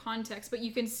historical context, but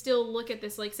you can still look at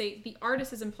this, like say the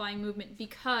artist is implying movement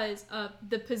because of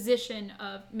the position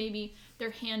of maybe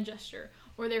their hand gesture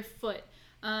or their foot.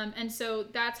 And so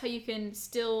that's how you can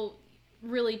still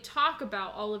really talk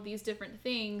about all of these different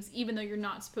things, even though you're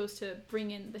not supposed to bring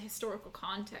in the historical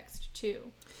context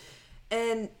too.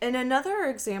 And another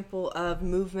example of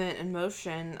movement and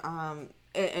motion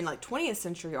in like 20th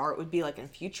century art would be like in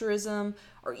Futurism,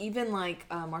 or even like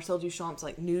Marcel Duchamp's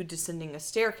like Nude Descending a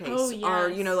Staircase. Oh, yes. Or,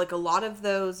 you know, like a lot of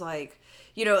those, like,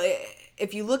 you know,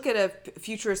 if you look at a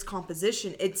futurist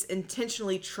composition, it's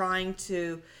intentionally trying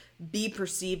to be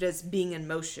perceived as being in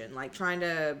motion, like trying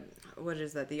to, what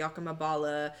is that? The Yakima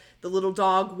Bala, the little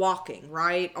dog walking,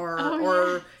 right?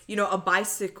 Or you know, a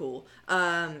bicycle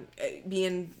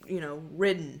being, you know,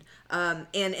 ridden.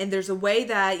 And there's a way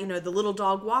that, you know, the little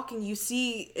dog walking, you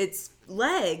see its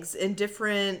legs in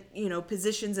different, you know,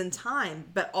 positions in time,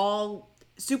 but all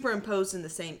superimposed in the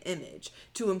same image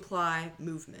to imply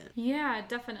movement. Yeah,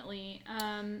 definitely.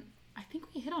 I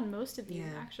think we hit on most of these,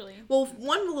 actually. Well,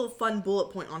 one little fun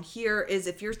bullet point on here is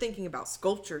if you're thinking about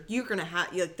sculpture, you're going to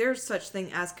have, like, there's such thing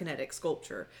as kinetic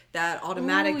sculpture that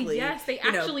automatically... Ooh, yes, they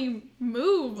actually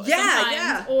move sometimes.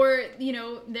 Yeah. Or, you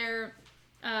know, they're,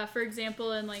 for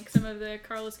example, in, like, some of the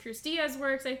Carlos Cruz Diaz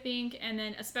works, I think, and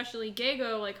then especially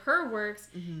Gego, like, her works,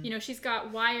 you know, she's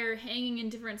got wire hanging in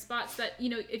different spots that, you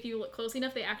know, if you look closely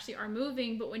enough, they actually are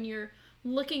moving, but when you're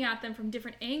looking at them from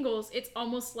different angles, it's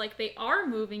almost like they are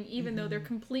moving even though they're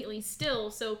completely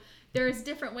still. So there's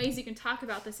different ways you can talk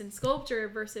about this in sculpture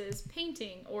versus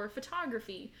painting or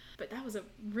photography. But that was a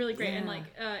really great, and like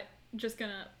just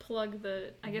gonna plug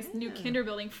the, I guess, new Kinder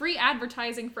building, free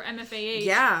advertising for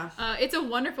MFAH. It's a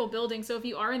wonderful building, so if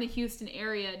you are in the Houston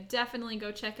area, definitely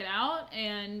go check it out,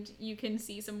 and you can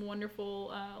see some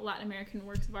wonderful Latin American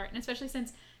works of art, and especially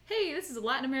since, hey, this is a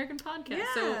Latin American podcast,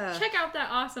 so check out that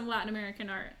awesome Latin American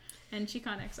art and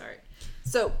Chicanx art.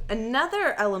 So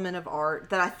another element of art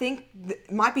that I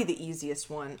think might be the easiest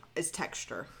one is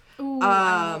texture. Ooh,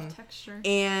 I love texture.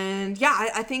 And yeah,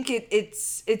 I think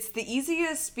it's the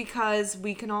easiest because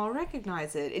we can all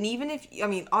recognize it. And even if, I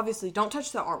mean, obviously don't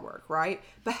touch the artwork, right?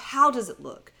 But how does it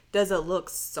look? Does it look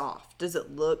soft? Does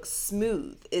it look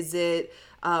smooth? Is it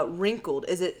wrinkled?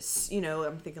 Is it, you know,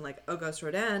 I'm thinking like Auguste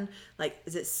Rodin, like,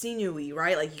 is it sinewy,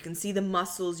 right? Like you can see the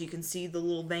muscles, you can see the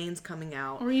little veins coming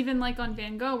out. Or even like on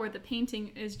Van Gogh, where the paint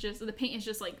is just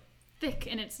like thick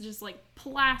and it's just like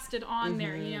plastered on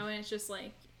there, you know, and it's just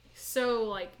like, so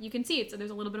like you can see it, so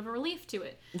there's a little bit of a relief to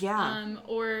it.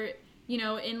 Or, you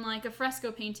know, in like a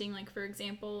fresco painting, like for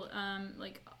example,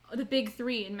 like the Big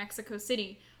Three in Mexico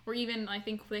City, or even I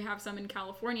think they have some in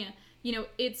California, you know,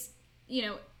 it's, you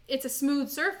know, it's a smooth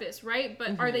surface, right?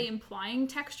 But are they implying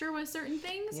texture with certain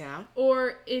things? Yeah.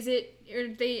 Or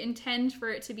they intend for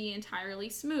it to be entirely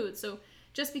smooth? So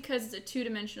just because it's a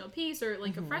two-dimensional piece or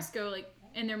like a fresco, like,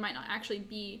 and there might not actually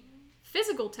be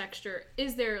physical texture,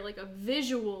 is there like a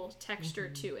visual texture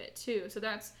to it too? So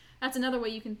that's another way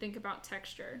you can think about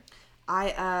texture.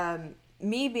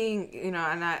 Me being,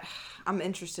 and I'm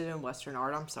interested in Western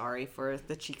art. I'm sorry for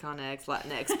the Chicanx,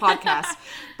 Latinx podcast.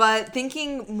 But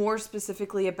thinking more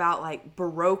specifically about, like,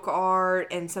 Baroque art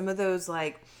and some of those,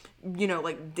 like,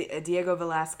 like Diego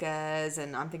Velázquez,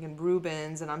 and I'm thinking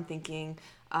Rubens, and I'm thinking,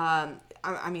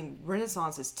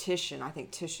 Renaissance is Titian. I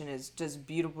think Titian does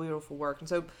beautiful work. And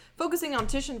so focusing on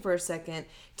Titian for a second,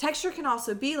 texture can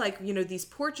also be like, these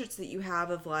portraits that you have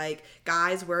of like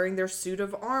guys wearing their suit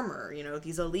of armor,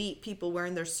 these elite people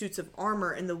wearing their suits of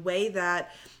armor, and the way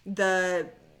that the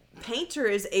painter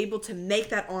is able to make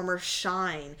that armor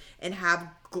shine and have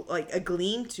like a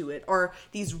gleam to it, or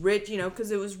these rich,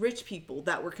 because it was rich people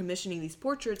that were commissioning these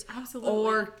portraits. Absolutely.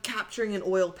 Or capturing in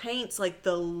oil paints like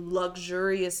the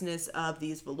luxuriousness of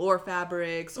these velour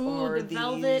fabrics. Ooh, or the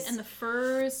velvet and the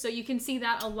furs. So you can see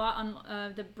that a lot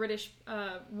on the British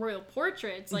royal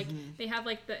portraits. Like they have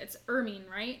like it's ermine,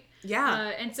 right?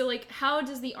 Yeah. And so like, how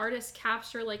does the artist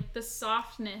capture like the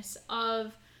softness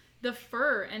of the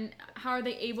fur, and how are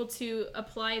they able to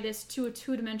apply this to a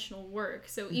two-dimensional work?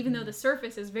 So even though the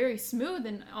surface is very smooth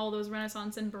in all those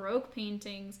Renaissance and Baroque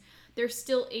paintings, they're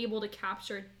still able to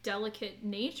capture delicate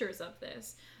natures of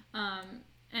this.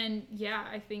 And yeah,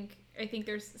 I think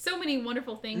there's so many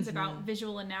wonderful things about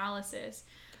visual analysis.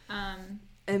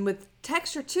 And with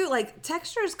texture too, like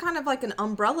texture is kind of like an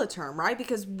umbrella term, right?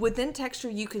 Because within texture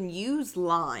you can use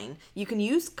line, you can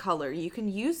use color, you can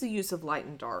use the use of light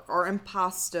and dark, or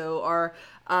impasto, or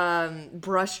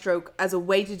brushstroke as a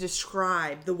way to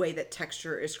describe the way that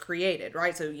texture is created,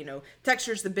 right? So,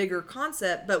 texture is the bigger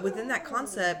concept, but within that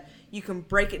concept, you can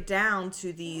break it down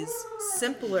to these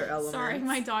simpler elements. Sorry,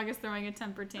 my dog is throwing a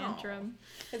temper tantrum.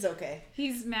 It's okay.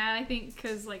 He's mad, I think,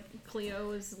 because like Cleo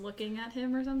was looking at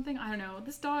him or something. I don't know.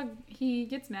 This dog, he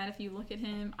gets mad if you look at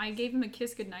him. I gave him a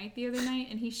kiss goodnight the other night,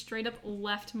 and he straight up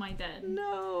left my bed.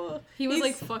 No. He was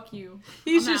like, "Fuck you."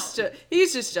 He's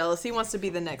just jealous. He wants to be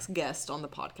the next guest on the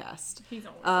podcast. He's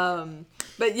always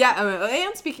but yeah,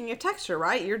 and speaking of texture,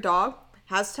 right? Your dog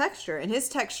has texture, and his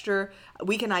texture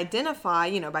we can identify,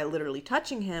 by literally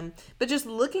touching him, but just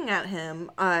looking at him,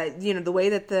 the way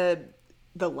that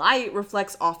the light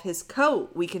reflects off his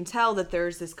coat, we can tell that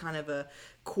there's this kind of a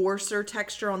coarser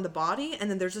texture on the body, and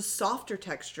then there's a softer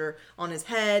texture on his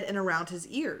head and around his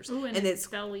ears. Ooh, and it's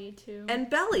belly too. And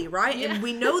belly, right? Yeah. And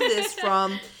we know this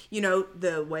from,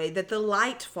 the way that the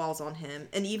light falls on him,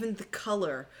 and even the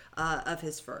color of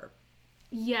his fur.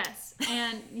 Yes,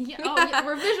 and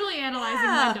we're visually analyzing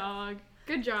my dog.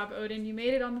 Good job, Odin. You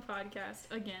made it on the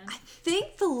podcast again. I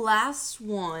think the last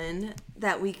one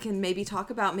that we can maybe talk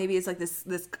about maybe is like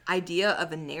this idea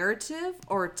of a narrative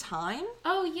or a time.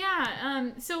 Oh,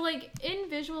 yeah. So, like, in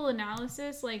visual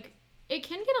analysis, like, it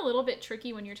can get a little bit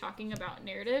tricky when you're talking about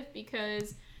narrative,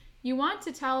 because you want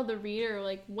to tell the reader,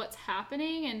 like, what's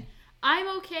happening. And I'm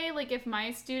okay, like, if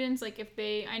my students, like,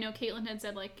 I know Caitlin had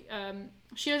said, like,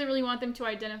 she doesn't really want them to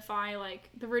identify, like,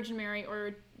 the Virgin Mary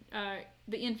or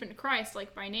the infant Christ,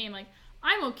 like, by name. Like,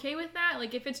 I'm okay with that.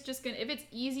 Like, if it's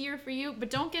easier for you, but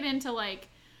don't get into, like,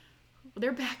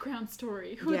 their background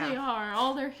story, who they are,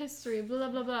 all their history, blah,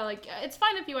 blah, blah. Like, it's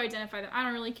fine if you identify them. I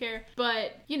don't really care.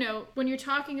 But, when you're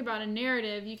talking about a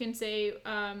narrative, you can say,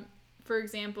 for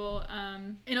example,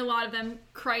 in a lot of them,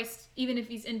 Christ, even if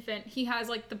he's infant, he has,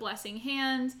 like, the blessing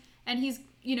hand, and he's,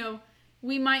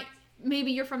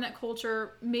 maybe you're from that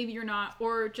culture, maybe you're not,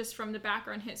 or just from the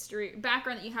background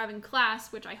that you have in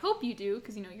class, which I hope you do,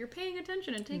 because, you're paying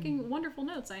attention and taking wonderful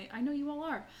notes. I know you all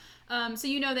are. So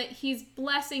you know that he's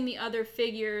blessing the other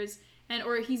figures,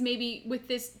 or he's maybe, with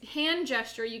this hand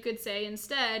gesture, you could say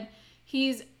instead,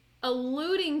 he's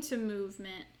alluding to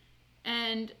movement,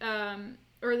 and,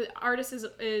 or the artist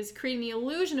is creating the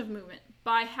illusion of movement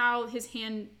by how his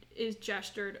hand is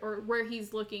gestured, or where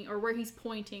he's looking, or where he's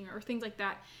pointing, or things like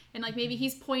that. And like maybe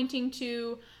he's pointing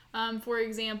to, for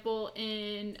example,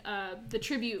 in the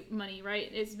tribute money, right?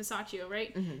 It's Masaccio,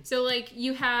 right? Mm-hmm. So like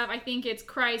you have, I think it's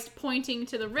Christ pointing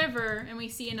to the river, and we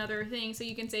see another thing. So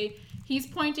you can say he's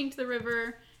pointing to the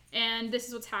river, and this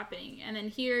is what's happening. And then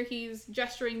here he's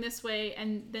gesturing this way,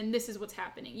 and then this is what's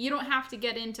happening. You don't have to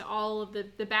get into all of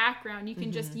the background. You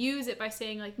can just use it by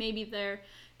saying like maybe the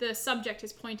subject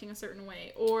is pointing a certain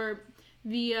way, or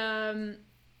the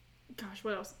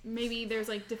what else? Maybe there's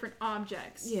like different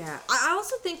objects. Yeah, I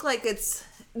also think like it's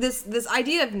this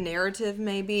idea of narrative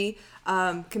maybe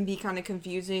can be kind of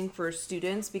confusing for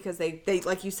students because they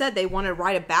like you said, they want to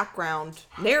write a background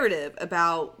narrative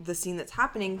about the scene that's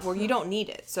happening where you don't need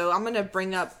it. So I'm going to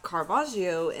bring up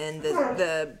Caravaggio and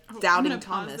the Doubting I'm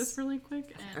Thomas. Pause this really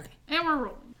quick, and, Okay. and we're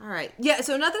rolling. All right. Yeah.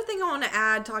 So another thing I want to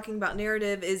add, talking about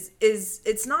narrative, is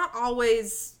it's not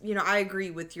always, I agree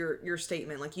with your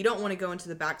statement. Like, you don't want to go into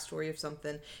the backstory of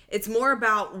something. It's more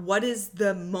about what is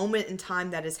the moment in time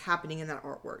that is happening in that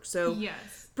artwork. So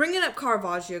Yes. bringing up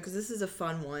Caravaggio, because this is a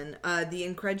fun one, the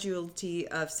incredulity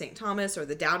of St. Thomas, or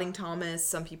the Doubting Thomas,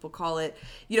 some people call it.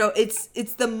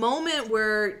 It's the moment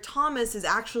where Thomas is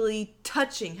actually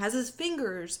has his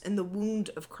fingers in the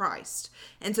wound of Christ.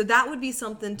 And so that would be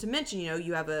something to mention.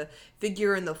 You have a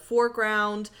figure in the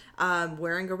foreground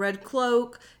wearing a red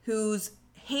cloak whose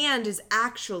hand is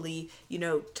actually,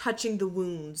 touching the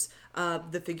wounds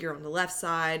of the figure on the left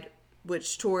side,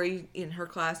 which Tori, in her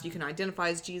class, you can identify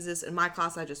as Jesus. In my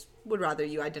class, I just would rather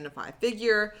you identify a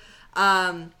figure.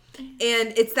 And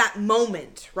it's that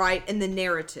moment, right, in the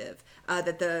narrative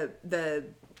that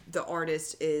the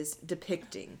artist is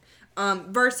depicting.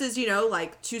 Versus,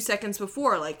 like 2 seconds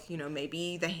before, like,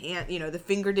 maybe the hand, the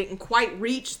finger didn't quite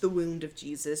reach the wound of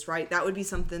Jesus, right? That would be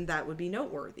something that would be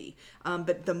noteworthy.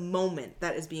 But the moment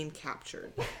that is being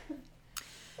captured.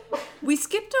 We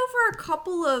skipped over a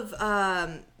couple of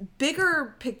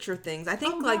bigger picture things. I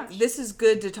think this is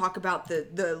good to talk about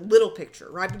the little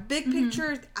picture, right? But big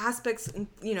picture aspects,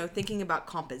 thinking about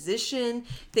composition,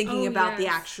 thinking about the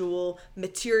actual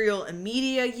material and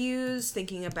media used,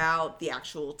 thinking about the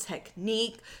actual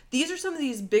technique. These are some of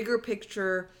these bigger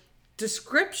picture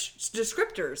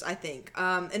descriptors, I think.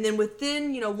 And then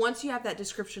within, once you have that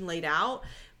description laid out,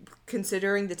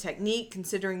 considering the technique,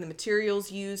 considering the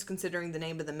materials used, considering the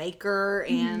name of the maker,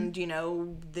 and,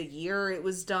 the year it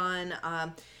was done.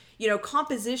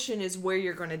 Composition is where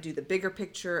you're going to do the bigger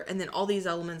picture, and then all these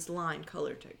elements, line,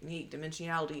 color, technique,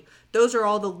 dimensionality, those are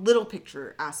all the little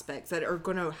picture aspects that are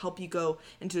going to help you go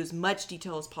into as much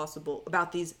detail as possible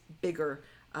about these bigger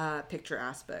picture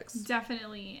aspects.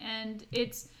 Definitely. And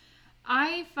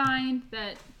I find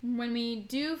that when we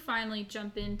do finally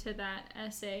jump into that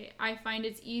essay, I find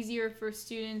it's easier for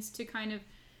students to kind of,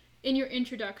 in your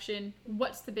introduction,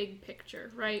 what's the big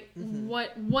picture, right?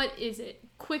 What is it?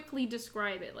 Quickly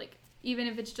describe it. Like, even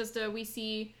if it's just we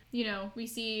see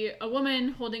a woman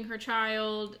holding her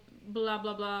child, blah,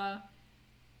 blah, blah.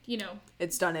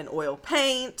 It's done in oil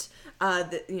paint.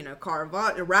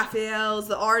 Caravaggio, Raphael's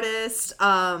the artist.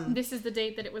 This is the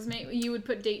date that it was made. You would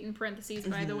put date in parentheses,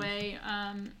 by the way.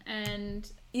 And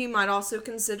you might also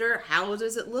consider, how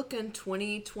does it look in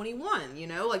 2021?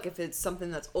 Like, if it's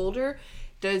something that's older,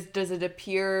 does it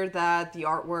appear that the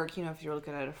artwork, if you're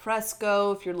looking at a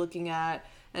fresco, if you're looking at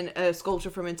a sculpture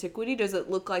from antiquity, does it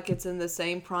look like it's in the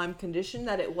same prime condition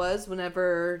that it was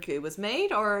whenever it was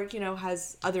made, or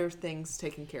has other things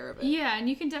taken care of it? Yeah, and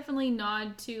you can definitely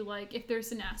nod to, like, if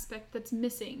there's an aspect that's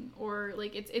missing, or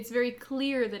like it's very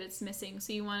clear that it's missing,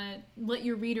 so you want to let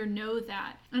your reader know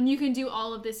that. And you can do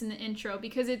all of this in the intro,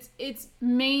 because it's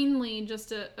mainly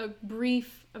just a very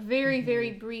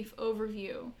very brief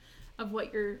overview of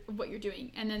what you're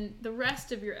doing, and then the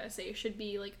rest of your essay should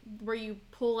be like where you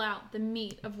pull out the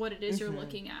meat of what it is you're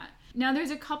looking at. Now, there's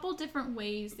a couple different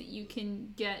ways that you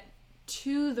can get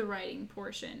to the writing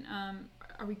portion.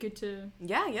 Are we good to?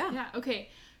 Yeah. Okay.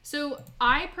 So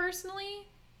I personally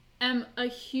am a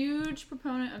huge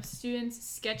proponent of students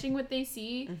sketching what they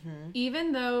see,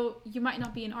 even though you might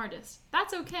not be an artist.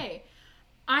 That's okay.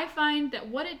 I find that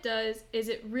what it does is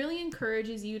it really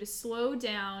encourages you to slow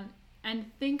down and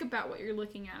think about what you're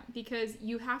looking at, because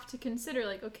you have to consider,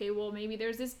 like, okay, well, maybe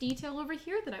there's this detail over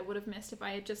here that I would have missed if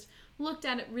I had just looked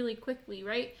at it really quickly,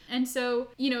 right? And so,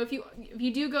 if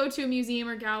you do go to a museum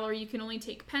or gallery, you can only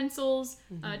take pencils.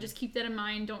 Just keep that in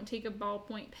mind. Don't take a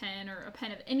ballpoint pen or a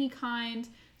pen of any kind.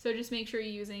 So just make sure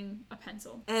you're using a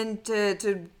pencil. And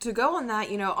to go on that,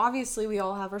 obviously we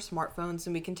all have our smartphones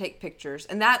and we can take pictures.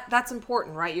 And that's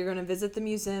important, right? You're going to visit the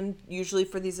museum. Usually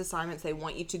for these assignments, they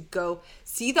want you to go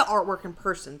see the artwork in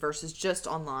person versus just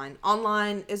online.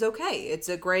 Online is okay. It's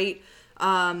a great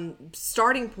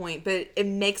starting point, but it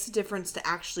makes a difference to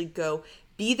actually go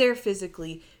be there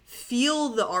physically, feel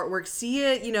the artwork, see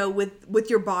it, with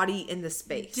your body in the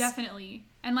space. Definitely.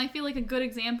 And I feel like a good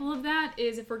example of that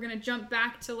is if we're going to jump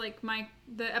back to like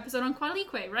the episode on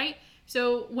Qualique, right?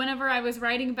 So whenever I was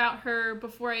writing about her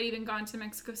before I'd even gone to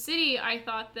Mexico City, I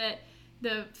thought that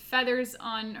the feathers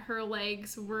on her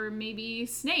legs were maybe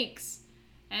snakes.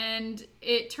 And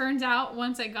it turns out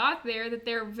once I got there that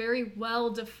they're very well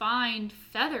defined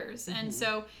feathers. And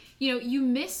so, you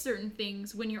miss certain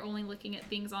things when you're only looking at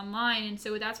things online. And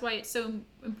so that's why it's so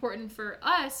important for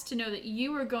us to know that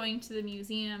you are going to the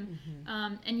museum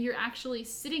and you're actually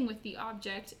sitting with the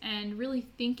object and really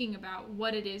thinking about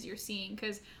what it is you're seeing.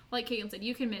 Because like Caitlin said,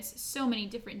 you can miss so many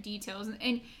different details,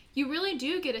 and you really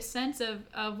do get a sense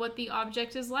of what the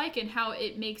object is like and how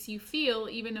it makes you feel,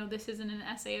 even though this isn't an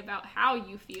essay about how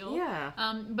you feel. Yeah.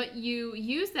 But you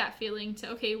use that feeling to,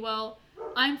 okay, well,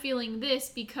 I'm feeling this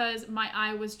because my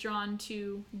eye was drawn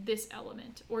to this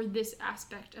element or this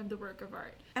aspect of the work of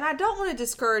art. And I don't want to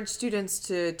discourage students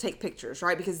to take pictures,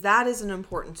 right? Because that is an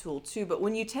important tool too. But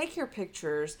when you take your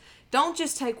pictures, don't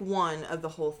just take one of the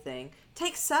whole thing.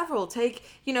 Take several. Take,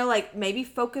 like maybe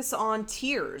focus on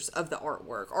tiers of the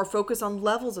artwork, or focus on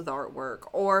levels of the artwork,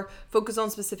 or focus on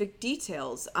specific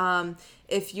details.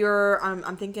 If you're,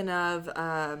 I'm thinking of,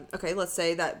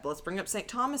 let's bring up St.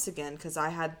 Thomas again, because I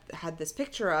had this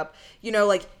picture up,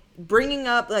 bringing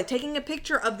up, taking a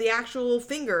picture of the actual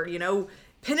finger,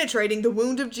 penetrating the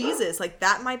wound of Jesus.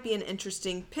 That might be an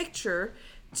interesting picture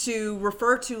to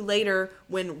refer to later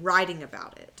when writing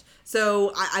about it.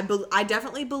 So I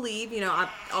definitely believe, I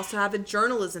also have a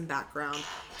journalism background.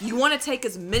 You want to take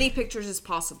as many pictures as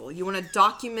possible. You want to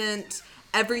document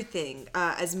everything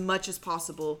as much as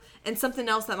possible. And something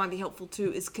else that might be helpful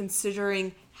too is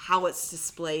considering how it's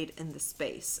displayed in the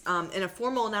space. In a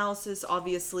formal analysis,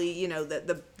 obviously,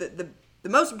 the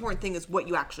most important thing is what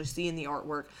you actually see in the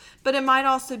artwork. But it might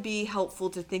also be helpful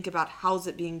to think about how's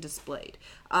it being displayed.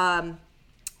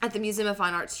 At the Museum of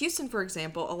Fine Arts Houston, for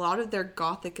example, a lot of their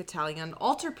Gothic Italian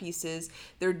altarpieces,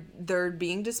 they're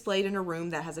being displayed in a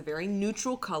room that has a very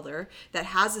neutral color, that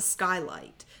has a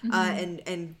skylight,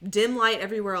 and dim light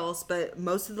everywhere else, but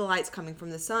most of the light's coming from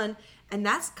the sun. And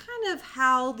that's kind of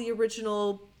how the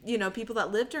original, people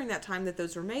that lived during that time that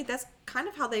those were made, that's kind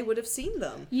of how they would have seen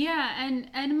them. Yeah,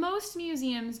 and most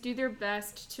museums do their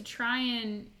best to try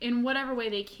and, in whatever way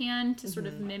they can, to sort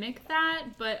of mimic that.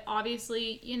 But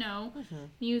obviously,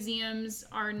 museums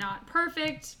are not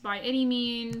perfect by any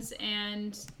means.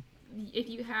 And if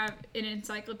you have an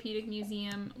encyclopedic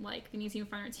museum like the Museum of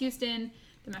Fine Arts Houston,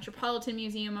 the Metropolitan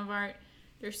Museum of Art,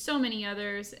 there's so many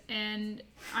others, and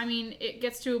I mean, it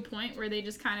gets to a point where they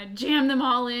just kind of jam them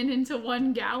all into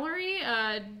one gallery.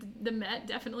 The Met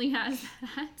definitely has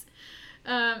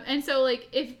that. And so,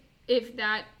 if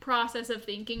that process of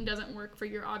thinking doesn't work for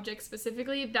your object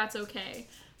specifically, that's okay.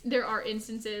 There are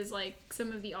instances, like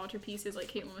some of the altarpieces,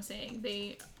 like Caitlin was saying,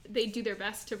 they do their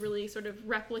best to really sort of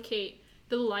replicate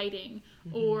the lighting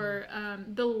or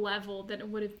the level that it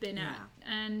would have been at.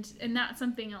 And that's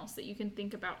something else that you can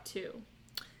think about too.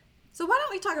 So why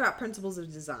don't we talk about principles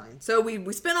of design? So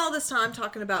we spent all this time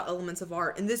talking about elements of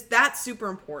art, and that's super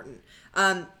important.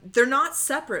 They're not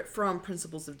separate from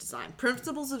principles of design.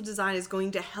 Principles of design is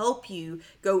going to help you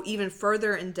go even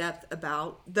further in depth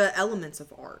about the elements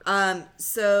of art.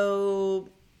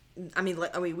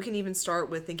 We can even start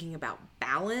with thinking about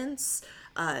balance,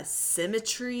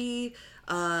 symmetry.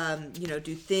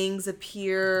 Do things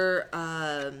appear,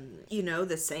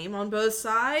 the same on both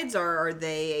sides, or are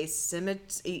they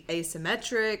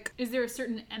asymmetric? Is there a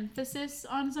certain emphasis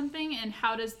on something, and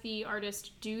how does the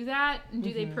artist do that? And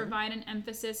do they provide an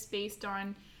emphasis based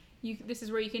on, this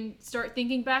is where you can start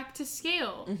thinking back to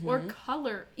scale, or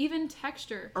color, even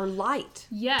texture. Or light.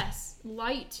 Yes,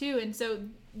 light too. And so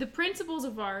the principles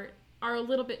of art are a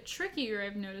little bit trickier,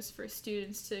 I've noticed, for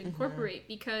students to incorporate,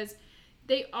 because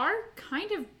they are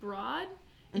kind of broad,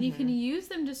 and you can use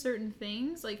them to certain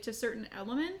things, like to certain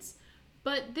elements.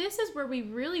 But this is where we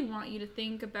really want you to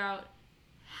think about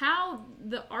how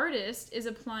the artist is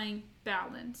applying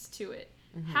balance to it,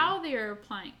 how they are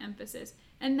applying emphasis.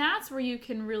 And that's where you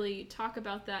can really talk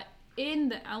about that in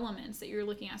the elements that you're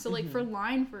looking at. So like for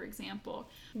line, for example,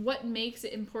 what makes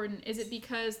it important? Is it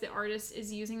because the artist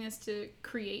is using this to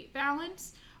create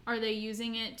balance? Are they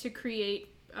using it to create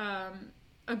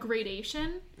a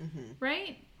gradation,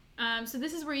 right? So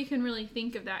this is where you can really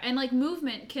think of that. And like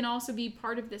movement can also be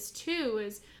part of this too,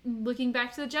 is looking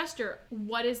back to the gesture.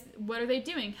 What are they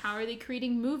doing? How are they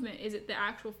creating movement? Is it the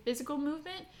actual physical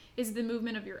movement? Is it the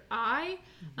movement of your eye?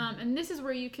 And this is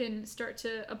where you can start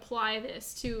to apply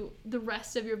this to the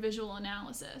rest of your visual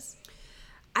analysis.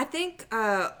 I think,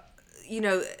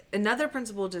 another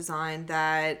principle of design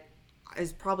that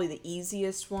is probably the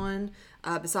easiest one,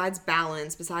 besides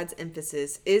balance, besides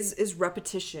emphasis, is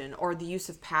repetition, or the use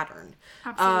of pattern.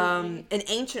 Absolutely. In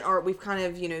ancient art, we've kind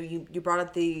of, you brought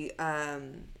up the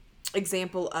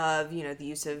example of, you know, the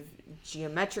use of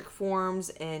geometric forms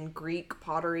in Greek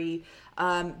pottery.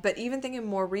 But even thinking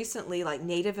more recently, like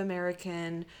Native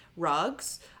American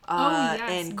rugs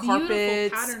and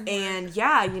carpets, and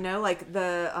you know, like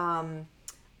the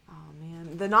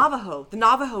the Navajo. The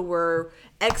Navajo were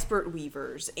expert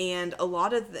weavers, and a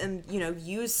lot of them, you know,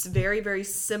 use very, very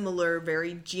similar,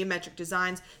 very geometric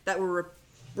designs that were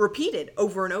repeated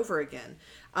over and over again.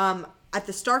 At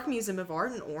the Stark Museum of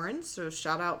Art in Orange, so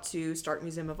shout out to Stark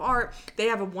Museum of Art, they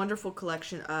have a wonderful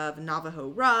collection of Navajo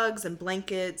rugs and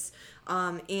blankets,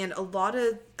 and a lot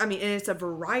of, and it's a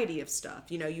variety of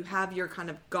stuff. You know, you have your kind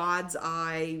of God's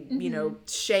eye, you know,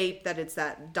 shape, that it's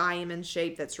that diamond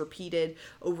shape that's repeated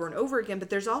over and over again, but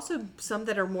there's also some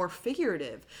that are more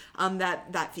figurative,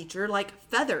 that feature like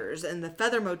feathers, and the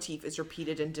feather motif is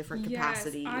repeated in different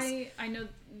capacities. I know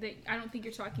that, I don't think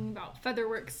you're talking about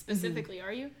featherwork specifically,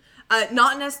 are you?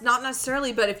 Not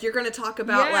necessarily, but if you're going to talk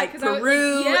about like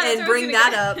Peru and bring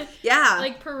that up,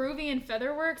 like Peruvian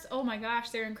featherworks, oh my gosh,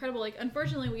 they're incredible. Like,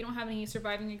 unfortunately, we don't have any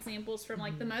surviving examples from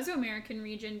like the Mesoamerican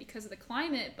region because of the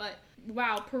climate, but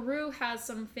wow, Peru has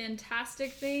some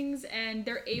fantastic things, and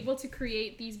they're able to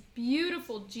create these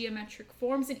beautiful geometric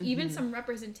forms and even some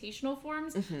representational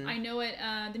forms. I know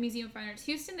at the Museum of Fine Arts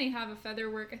Houston, they have a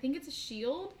featherwork, I think it's a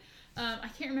shield. I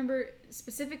can't remember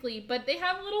specifically, but they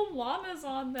have little llamas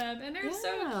on them, and they're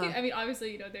so cute. I mean,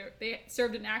 obviously, you know, they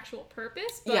served an actual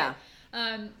purpose, but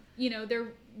you know,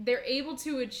 they're able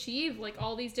to achieve like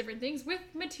all these different things with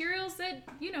materials that,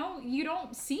 you know, you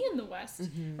don't see in the West,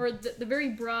 or the very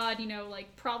broad, you know,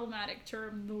 like problematic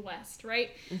term, the West,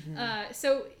 right?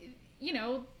 So, you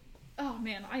know, oh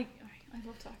man, I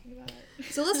love talking about it.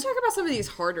 So let's talk about some of these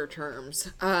harder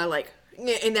terms, like,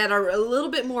 and that are a little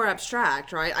bit more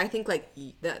abstract, right? I think like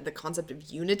the concept of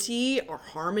unity or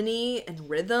harmony and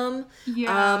rhythm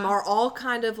are all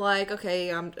kind of like,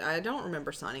 okay, I don't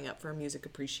remember signing up for a music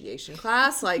appreciation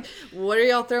class. Like, what are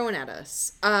y'all throwing at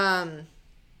us?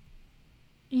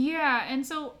 Yeah, and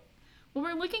so when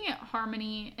we're looking at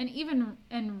harmony and even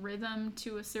and rhythm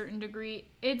to a certain degree,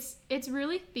 it's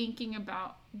really thinking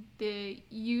about the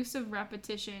use of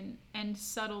repetition and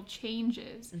subtle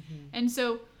changes. And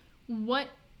so what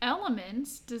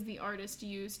elements does the artist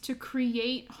use to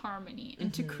create harmony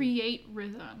and to create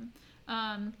rhythm?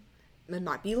 It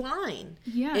might be line.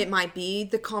 Yeah. It might be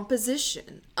the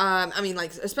composition. I mean,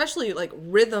 like, especially like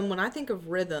rhythm. When I think of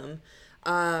rhythm,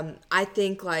 I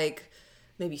think like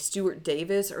maybe Stuart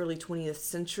Davis, early 20th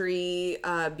century,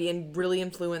 being really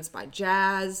influenced by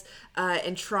jazz,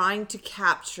 and trying to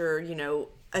capture, you know,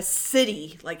 a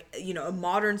city, like, you know, a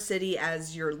modern city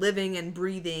as you're living and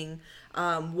breathing,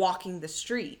 walking the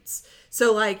streets.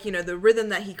 So like, you know, the rhythm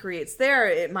that he creates there,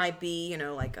 it might be, you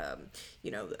know, like,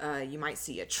 you know, you might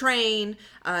see a train,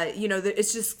 you know,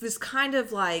 it's just this kind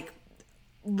of like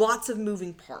lots of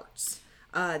moving parts,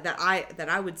 that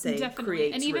I would say definitely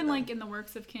creates and even rhythm. like in the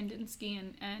works of Kandinsky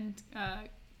and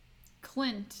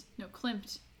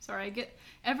Klimt. Sorry, I get,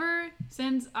 ever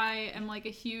since I am like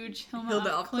a huge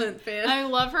Hilda af Klint fan, I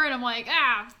love her, and I'm like,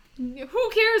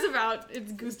 who cares about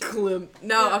it's Gustav Klimt?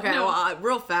 No, okay. No. Well,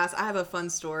 real fast, I have a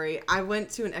fun story. I went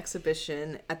to an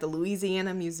exhibition at the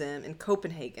Louisiana Museum in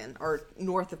Copenhagen, or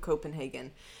north of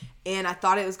Copenhagen, and I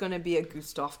thought it was going to be a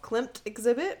Gustav Klimt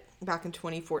exhibit back in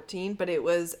 2014, but it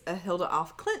was a Hilda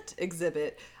af Klint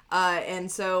exhibit. And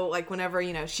so, like, whenever,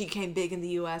 you know, she came big in the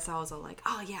U.S., I was all like,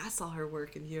 oh, yeah, I saw her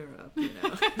work in Europe, you know,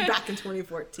 back in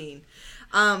 2014.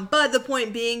 But the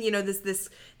point being, you know, this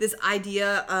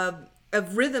idea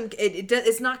of rhythm,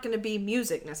 it's not going to be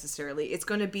music necessarily. It's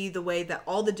going to be the way that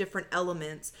all the different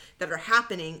elements that are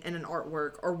happening in an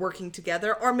artwork are working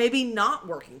together, or maybe not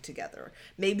working together.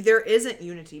 Maybe there isn't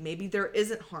unity. Maybe there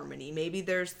isn't harmony. Maybe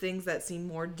there's things that seem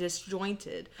more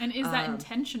disjointed. And is that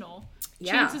intentional?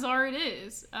 Yeah. Chances are it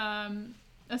is.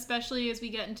 Especially as we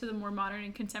get into the more modern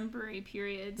and contemporary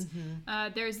periods,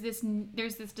 there's this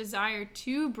desire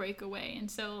to break away. And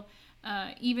so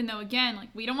even though, again, like,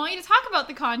 we don't want you to talk about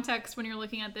the context when you're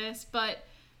looking at this, but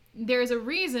there's a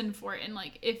reason for it. And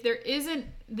like, if there isn't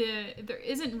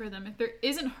rhythm, if there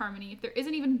isn't harmony, if there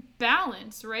isn't even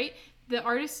balance, right, the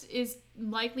artist is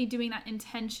likely doing that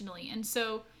intentionally. And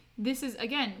so this is,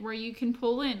 again, where you can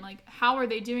pull in, like, how are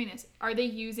they doing this? Are they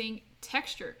using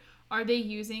texture? Are they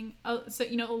using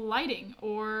lighting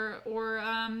or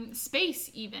space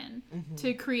even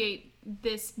to create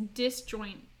this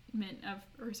disjointedness?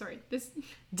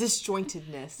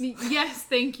 Disjointedness. Yes,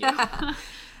 thank you.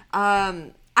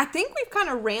 I think we've kind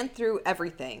of ran through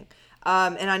everything.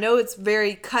 And I know it's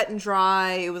very cut and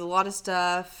dry. It was a lot of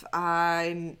stuff.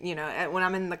 When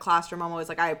I'm in the classroom, I'm always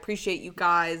like, I appreciate you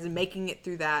guys and making it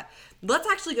through that. Let's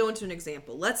actually go into an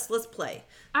example. Let's play.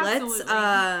 Absolutely.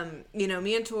 Let's,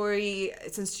 me and Tori,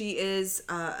 since she is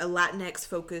a Latinx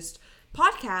focused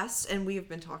podcast, and we've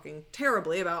been talking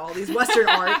terribly about all these Western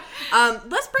art.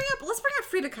 Let's bring up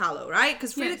Frida Kahlo, right?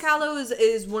 Because Frida Kahlo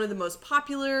is one of the most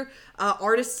popular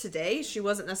artists today. She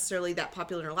wasn't necessarily that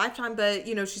popular in her lifetime, but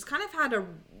she's kind of had a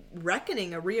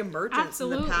reckoning, a reemergence in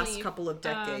the past couple of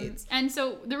decades. And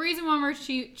so the reason why we're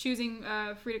choosing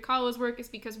Frida Kahlo's work is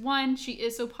because, one, she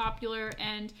is so popular,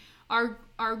 and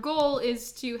our goal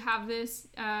is to have this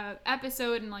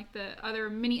episode and like the other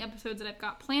mini episodes that I've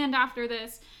got planned after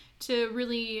this to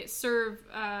really serve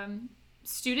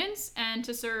students and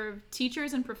to serve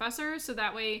teachers and professors, so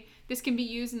that way this can be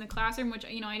used in the classroom, which,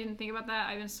 I didn't think about that.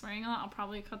 I've been swearing a lot. I'll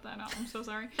probably cut that out. I'm so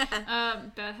sorry.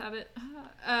 Bad habit.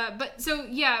 But so,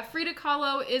 yeah, Frida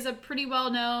Kahlo is a pretty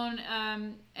well-known,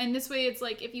 and this way it's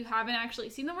like, if you haven't actually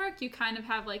seen the work, you kind of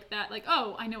have like that, like,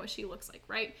 oh, I know what she looks like,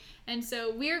 right? And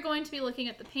so we are going to be looking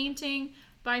at the painting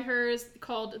by hers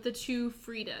called The Two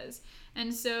Fridas.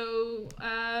 And so,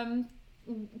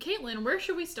 Caitlin, where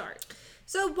should we start?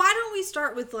 So why don't we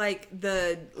start with like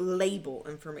the label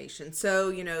information? So,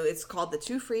 it's called The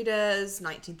Two Fridas,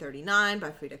 1939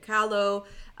 by Frida Kahlo.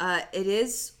 It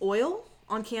is oil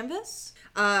on canvas.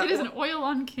 It is an oil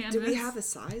on canvas. Do we have a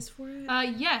size for it?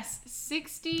 Yes,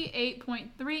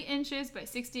 68.3 inches by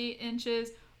 68 inches.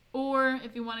 Or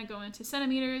if you want to go into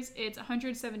centimeters, it's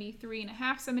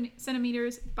 173.5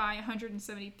 centimeters by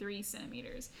 173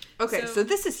 centimeters. Okay, so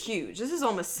this is huge. This is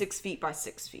almost 6 feet by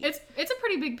 6 feet. It's a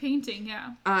pretty big painting,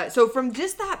 yeah. So from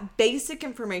just that basic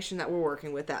information that we're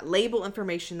working with, that label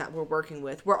information that we're working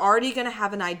with, we're already going to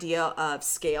have an idea of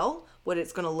scale, what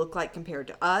it's going to look like compared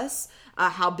to us,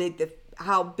 how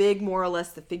big more or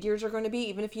less the figures are going to be,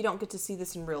 even if you don't get to see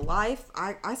this in real life.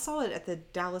 I saw it at the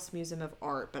Dallas Museum of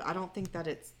Art, but I don't think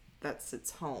that's its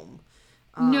home.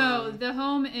 No, the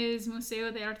home is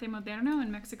Museo de Arte Moderno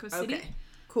in Mexico City. Okay,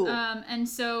 cool. And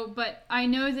so, but I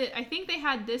know that, I think they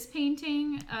had this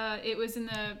painting. It was in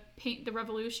the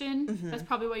Revolution. Mm-hmm. That's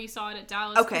probably why you saw it at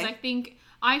Dallas. Okay. Because I think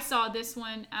I saw this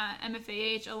one at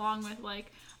MFAH along with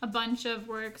like a bunch of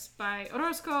works by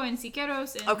Orozco and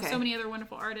Siqueiros and so many other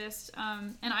wonderful artists.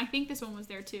 And I think this one was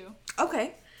there too.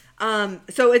 Okay.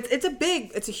 So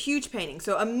it's a huge painting.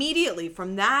 So immediately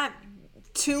from that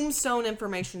tombstone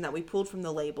information that we pulled from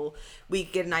the label, we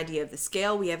get an idea of the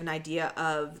scale. We have an idea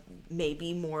of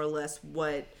maybe more or less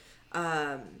what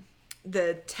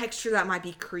the texture that might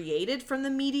be created from the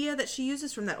media that she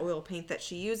uses, from that oil paint that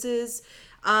she uses.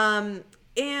 And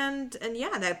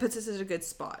yeah, that puts us at a good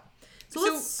spot. So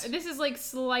this is like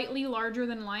slightly larger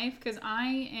than life because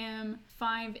I am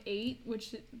 5'8",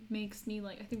 which makes me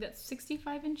like, I think that's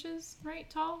 65 inches, right?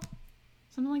 Tall?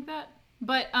 Something like that.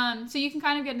 But, so you can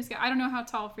kind of get into scale. I don't know how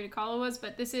tall Frida Kahlo was,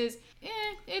 but this is,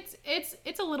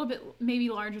 it's a little bit maybe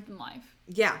larger than life.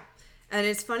 Yeah. And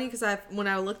it's funny because when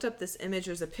I looked up this image,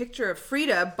 there's a picture of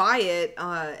Frida by it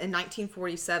in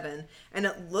 1947, and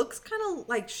it looks kind of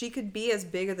like she could be as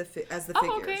big as the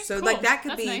figure. Okay, so cool. like that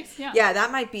could That's be, nice. Yeah,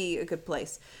 that might be a good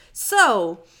place.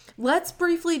 So let's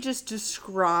briefly just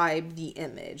describe the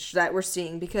image that we're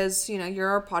seeing because, you're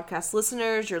our podcast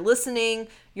listeners, you're listening,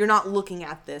 you're not looking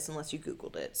at this unless you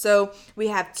Googled it. So we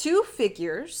have two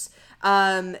figures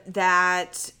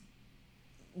that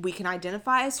we can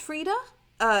identify as Frida.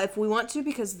 If we want to,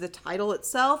 because of the title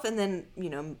itself, and then,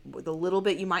 the little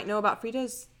bit you might know about Frida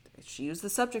is she was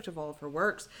the subject of all of her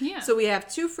works. Yeah. So we have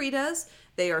two Fridas.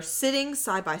 They are sitting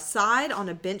side by side on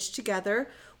a bench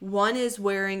together. One is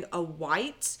wearing a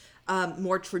white,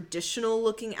 more traditional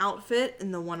looking outfit,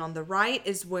 and the one on the right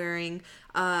is wearing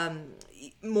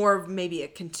more of maybe a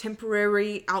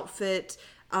contemporary outfit.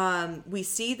 We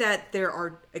see that there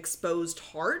are exposed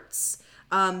hearts.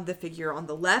 The figure on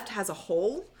the left has a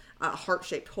hole. A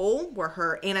heart-shaped hole where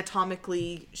her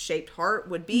anatomically shaped heart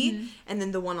would be. Mm-hmm. And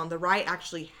then the one on the right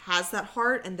actually has that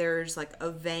heart, and there's like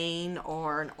a vein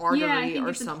or an artery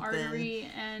or something. An artery,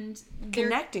 and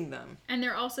connecting them. And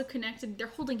they're also connected. They're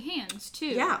holding hands too.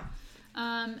 Yeah.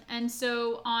 And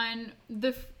so on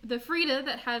the Frida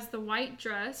that has the white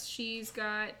dress, she's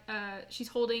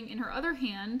holding in her other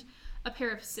hand a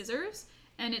pair of scissors.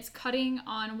 And it's cutting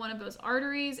on one of those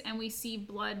arteries, and we see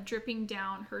blood dripping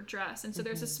down her dress. And so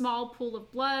there's a small pool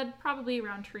of blood, probably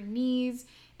around her knees,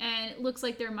 and it looks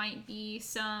like there might be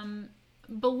some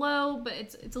below, but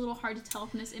it's a little hard to tell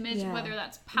from this image whether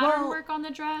that's pattern work on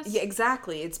the dress. Yeah,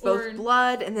 exactly. It's both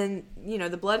blood, and then,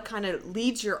 the blood kind of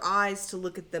leads your eyes to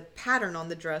look at the pattern on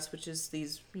the dress, which is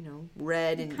these,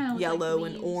 red and yellow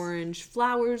and orange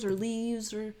flowers or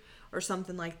leaves or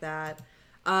something like that.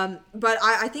 But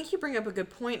I think you bring up a good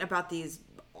point about these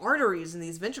arteries and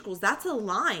these ventricles. That's a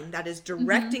line that is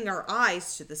directing our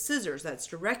eyes to the scissors. That's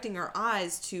directing our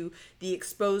eyes to the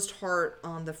exposed heart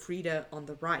on the Frida on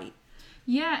the right.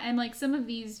 Yeah, and like some of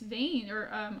these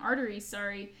arteries,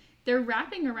 they're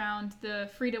wrapping around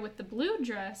the Frida with the blue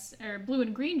dress, or blue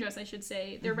and green dress, I should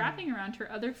say. They're wrapping around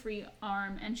her other free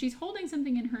arm, and she's holding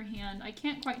something in her hand. I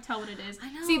can't quite tell what it is.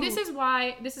 I know. See, this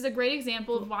is a great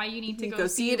example of why you need to go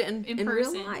see it in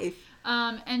person. Real life.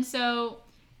 And so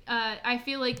I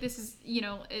feel like this is,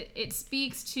 it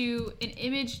speaks to an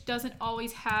image doesn't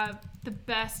always have the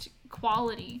best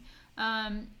quality.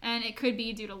 And it could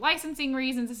be due to licensing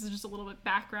reasons. This is just a little bit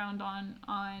background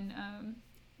on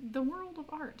the world of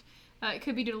art. It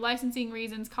could be due to licensing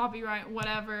reasons, copyright,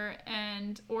 whatever,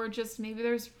 or just maybe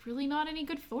there's really not any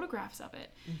good photographs of it.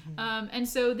 And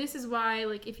so this is why,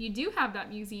 like, if you do have that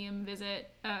museum visit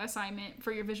assignment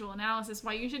for your visual analysis,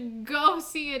 why you should go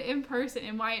see it in person,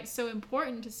 and why it's so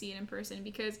important to see it in person,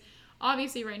 because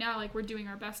obviously right now, like, we're doing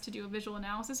our best to do a visual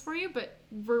analysis for you, but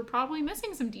we're probably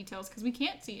missing some details because we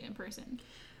can't see it in person.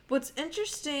 What's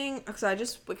interesting, because I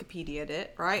just Wikipedia'd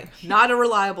it, right? Not a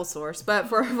reliable source, but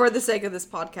for the sake of this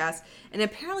podcast. And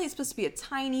apparently it's supposed to be a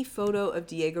tiny photo of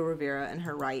Diego Rivera in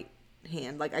her right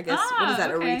hand. Like, I guess, what is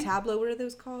that, okay. A retablo? What are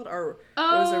those called? Or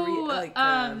I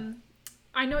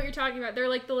know what you're talking about. They're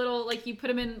like the little, like, you put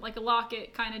them in like a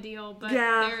locket kind of deal, but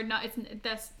they're not,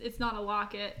 it's not a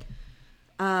locket.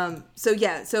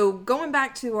 So going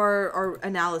back to our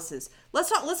analysis, let's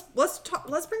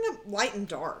bring up light and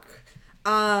dark.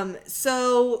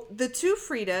 So the two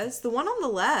Fridas, the one on the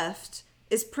left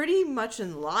is pretty much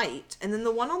in light, and then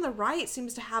the one on the right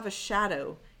seems to have a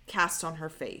shadow cast on her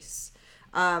face.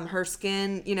 Her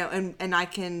skin, and I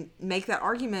can make that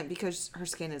argument because her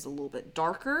skin is a little bit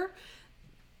darker,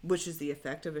 which is the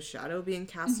effect of a shadow being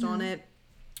cast on it.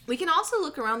 We can also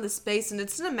look around the space, and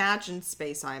it's an imagined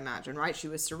space, I imagine, right? She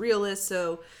was surrealist,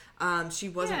 so she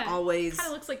wasn't always... kind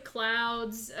of looks like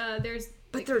clouds.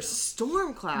 But there's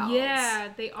storm clouds. Yeah,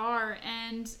 they are.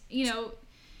 And,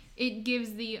 it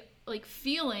gives the, like,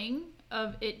 feeling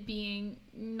of it being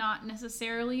not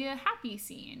necessarily a happy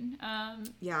scene.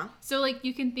 So, like,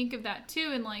 you can think of that,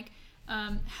 too, and, like,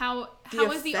 how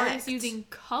is the artist using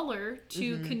color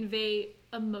to convey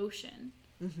emotion?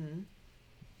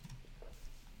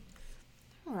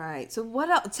 All right. So what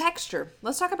else? Texture.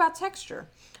 Let's talk about texture.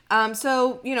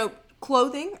 So,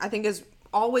 clothing, I think, is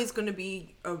always going to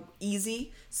be a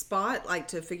easy spot, like,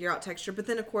 to figure out texture. But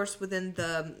then, of course, within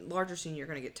the larger scene, you're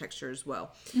going to get texture as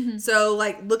well. So,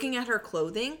 like, looking at her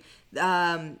clothing,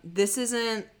 this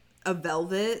isn't a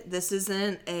velvet. This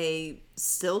isn't a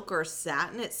silk or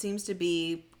satin. It seems to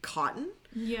be cotton.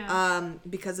 Yeah.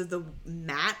 Because of the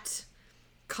matte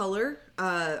color,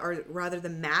 or rather the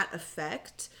matte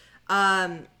effect.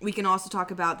 We can also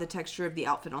talk about the texture of the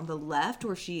outfit on the left,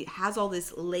 where she has all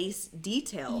this lace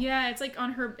detail. Yeah, it's like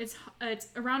on her, it's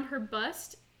around her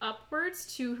bust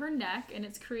upwards to her neck, and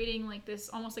it's creating like this,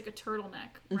 almost like a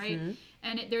turtleneck, right?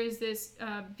 And there's this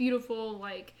beautiful,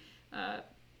 like,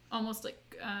 almost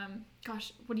like,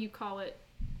 what do you call it?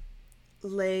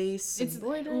 Lace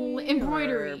embroidery?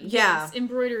 Embroidery. Yes,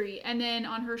 embroidery. And then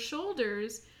on her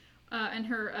shoulders... and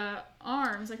her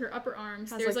arms, like her upper arms,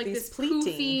 there's like this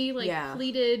poofy, like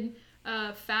pleated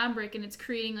fabric, and it's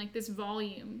creating like this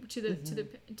volume to the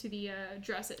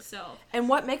dress itself. And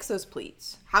what makes those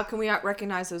pleats? How can we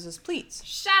recognize those as pleats?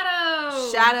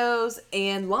 Shadows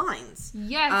and lines.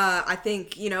 Yes. I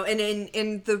think, and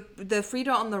in the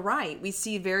Frida on the right, we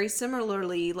see very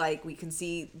similarly, like, we can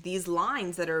see these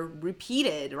lines that are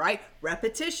repeated, right?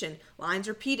 Repetition. Lines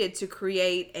repeated to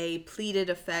create a pleated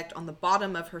effect on the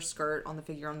bottom of her skirt on the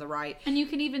figure on the right. And you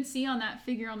can even see on that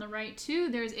figure on the right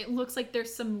too, it looks like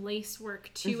there's some lace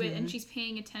work to it, and she's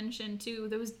paying attention to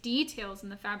those details in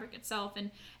the fabric itself.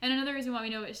 And another reason why we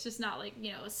know it's just not like,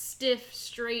 a stiff,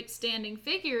 straight standing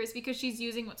figure is because she's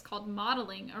using what's called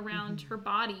modeling around her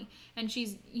body, and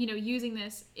she's, using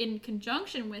this in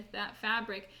conjunction with that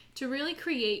fabric to really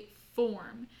create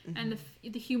form and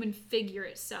the human figure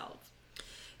itself.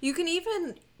 You can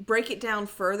even break it down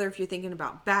further if you're thinking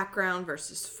about background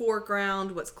versus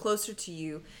foreground, what's closer to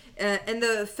you. And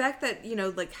the fact that,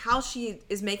 like, how she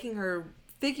is making her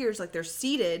figures, like, they're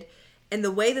seated, and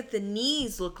the way that the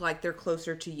knees look like they're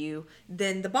closer to you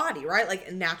than the body, right?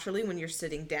 Like naturally when you're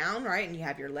sitting down, right, and you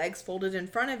have your legs folded in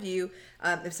front of you,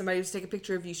 if somebody was to take a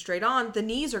picture of you straight on, the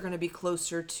knees are going to be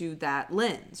closer to that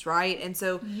lens, right? And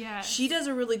so she does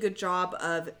a really good job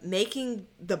of making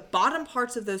the bottom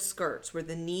parts of those skirts where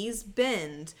the knees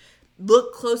bend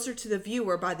look closer to the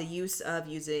viewer by the use of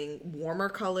using warmer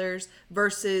colors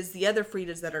versus the other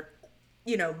Fridas that are,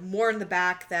 you know, more in the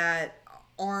back that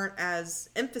aren't as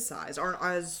emphasized, aren't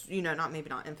as, you know, not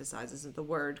emphasized isn't the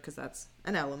word because that's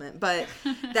an element, but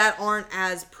that aren't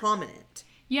as prominent.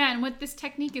 Yeah, and what this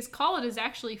technique is called is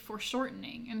actually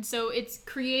foreshortening. And so it's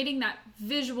creating that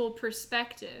visual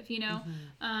perspective, you know,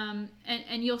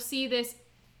 and you'll see this.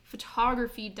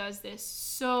 Photography does this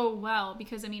so well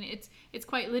because, I mean, it's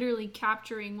quite literally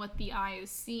capturing what the eye is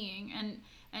seeing.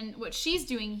 And what she's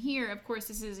doing here, of course,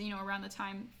 this is, you know, around the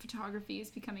time photography is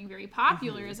becoming very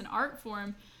popular as an art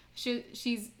form.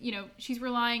 She's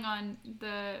relying on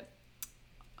the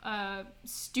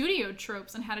studio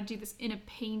tropes on how to do this in a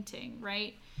painting,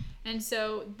 right? And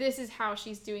so this is how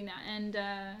she's doing that. And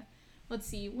let's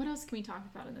see, what else can we talk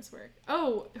about in this work?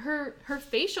 Oh, her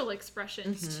facial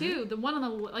expressions too. The one on the,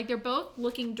 like, they're both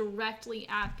looking directly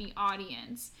at the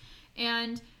audience.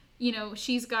 And, you know,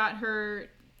 she's got her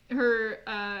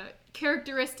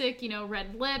characteristic, you know,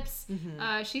 red lips.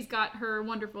 She's got her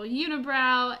wonderful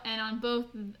unibrow, and on both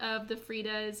of the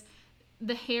Fridas,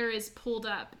 the hair is pulled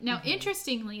up. Now,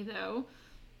 interestingly, though,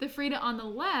 the Frida on the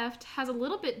left has a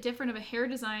little bit different of a hair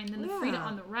design than the Frida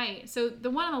on the right. So the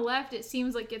one on the left, it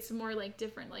seems like it's more like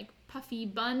different, like puffy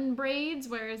bun braids,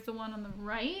 whereas the one on the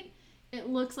right, it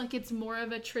looks like it's more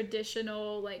of a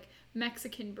traditional, like,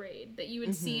 Mexican braid that you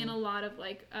would see in a lot of,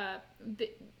 like,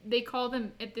 they call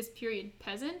them at this period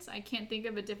peasants. I can't think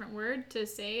of a different word to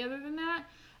say other than that.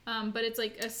 But it's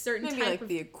like a certain maybe type like of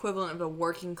the equivalent of a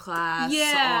working class.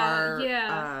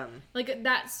 Like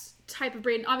that's type of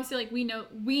braid. And obviously, like,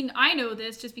 I know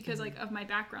this just because like of my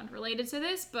background related to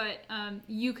this, but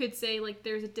you could say like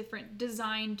there's a different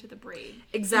design to the braid.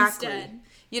 Exactly. Instead.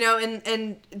 You know,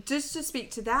 and just to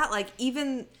speak to that, like,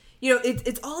 even, you know,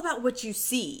 it's all about what you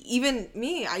see. Even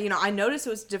me, I noticed it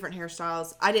was different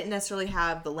hairstyles. I didn't necessarily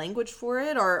have the language for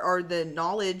it or the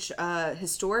knowledge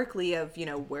historically of, you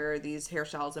know, where these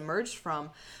hairstyles emerged from.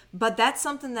 But that's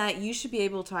something that you should be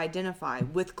able to identify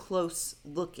with close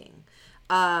looking.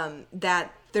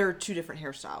 That there are two different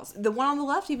hairstyles. The one on the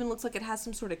left even looks like it has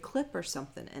some sort of clip or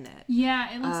something in it.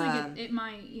 Yeah, it looks like it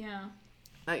might, yeah.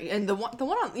 And the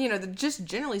one on, you know, just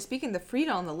generally speaking, the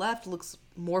Frida on the left looks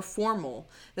more formal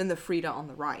than the Frida on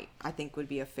the right, I think would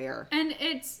be a fair. And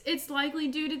it's likely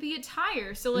due to the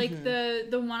attire. So like the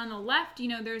one on the left, you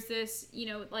know, there's this, you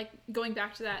know, like going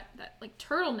back to that like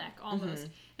turtleneck almost.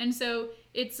 And so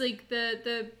it's like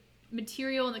the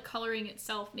material and the coloring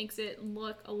itself makes it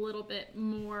look a little bit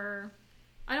more,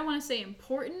 I don't want to say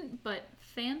important, but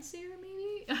fancier maybe.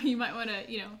 You might want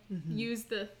to, you know, use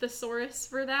the thesaurus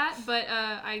for that. But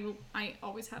I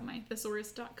always have my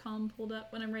thesaurus.com pulled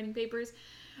up when I'm writing papers.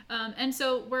 And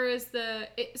so whereas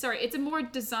it's a more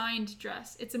designed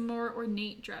dress. It's a more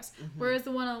ornate dress. Whereas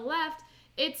the one on the left,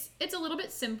 it's a little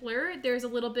bit simpler. There's a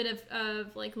little bit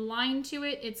of like line to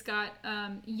it. It's got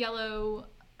yellow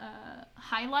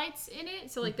highlights in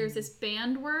it. So like there's this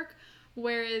band work.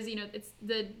 Whereas, you know, it's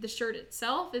the shirt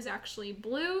itself is actually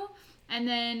blue. And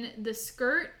then the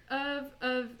skirt of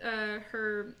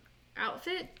her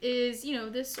outfit is, you know,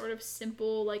 this sort of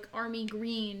simple, like, army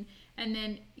green. And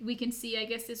then we can see, I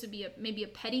guess this would be maybe a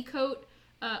petticoat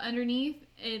underneath.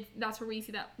 That's where we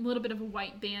see that little bit of a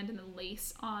white band and the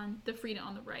lace on the Frida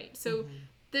on the right. So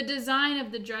the design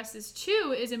of the dresses,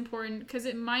 too, is important because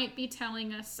it might be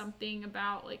telling us something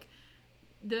about, like,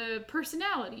 the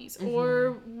personalities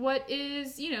or what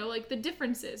is, you know, like, the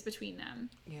differences between them.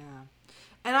 Yeah.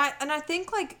 And I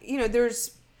think, like, you know,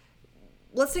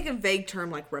 let's take a vague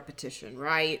term like repetition,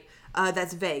 right?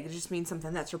 That's vague. It just means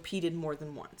something that's repeated more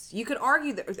than once. You could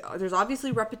argue that there's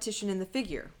obviously repetition in the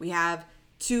figure. We have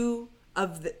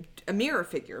a mirror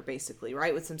figure, basically,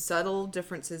 right? With some subtle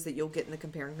differences that you'll get in the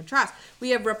compare and contrast.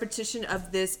 We have repetition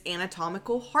of this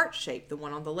anatomical heart shape. The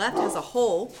one on the left has a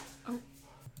hole. Oh.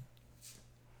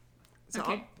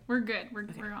 Okay, we're good.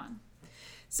 We're on.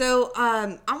 So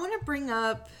I want to bring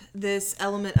up this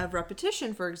element of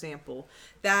repetition, for example,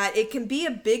 that it can be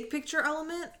a big picture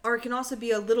element or it can also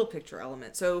be a little picture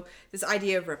element. So this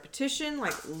idea of repetition,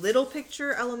 like little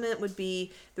picture element would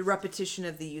be the repetition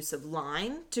of the use of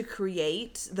line to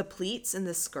create the pleats in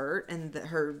the skirt and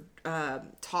her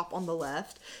top on the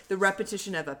left. The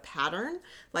repetition of a pattern,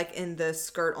 like in the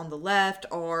skirt on the left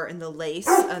or in the lace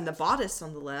and the bodice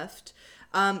on the left.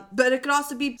 But it could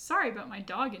also be, Sorry about my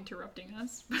dog interrupting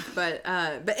us. but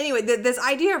anyway, this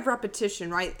idea of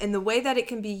repetition, right? And the way that it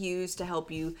can be used to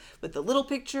help you with the little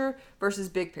picture versus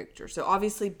big picture. So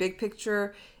obviously big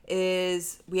picture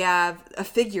is, we have a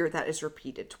figure that is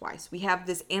repeated twice. We have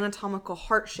this anatomical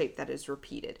heart shape that is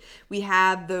repeated. We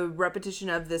have the repetition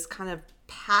of this kind of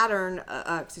pattern,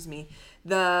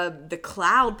 the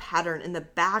cloud pattern in the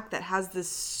back that has this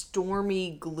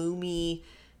stormy, gloomy,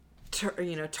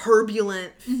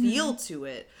 turbulent feel to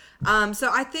it. So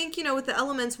I think, with the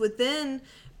elements within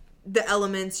the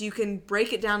elements, you can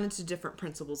break it down into different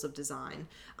principles of design.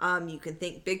 You can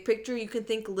think big picture, you can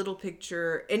think little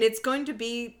picture, and it's going to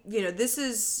be,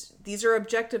 these are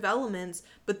objective elements,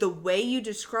 but the way you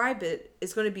describe it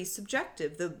is going to be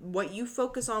subjective. What you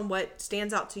focus on, what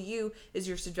stands out to you, is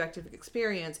your subjective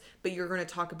experience, but you're going to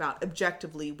talk about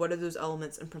objectively, what are those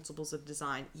elements and principles of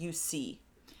design you see.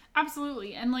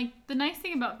 Absolutely. And the nice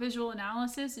thing about visual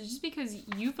analysis is just because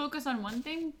you focus on one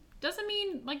thing doesn't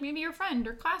mean maybe your friend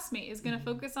or classmate is going to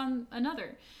focus on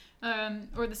another,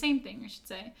 or the same thing, I should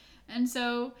say. And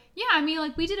so,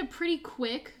 we did a pretty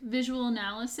quick visual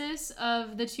analysis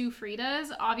of the two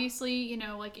Fridas. Obviously,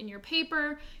 in your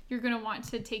paper, you're going to want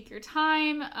to take your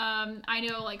time. I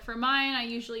know, for mine, I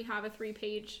usually have a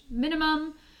 3-page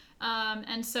minimum.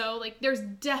 And so, there's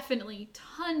definitely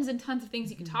tons and tons of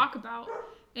things you can talk about,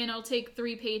 and it'll take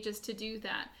 3 pages to do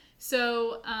that.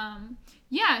 So,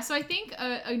 so I think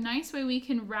a nice way we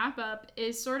can wrap up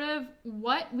is sort of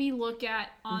what we look at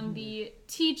on the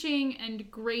teaching and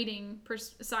grading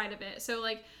side of it. So,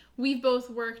 we've both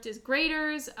worked as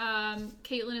graders.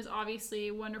 Caitlin is obviously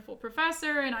a wonderful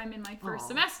professor, and I'm in my first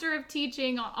semester of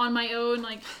teaching on my own.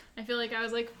 I feel like I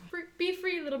was be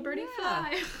free, little birdie,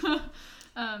 fly.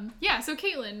 So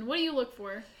Caitlin, what do you look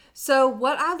for? So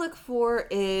what I look for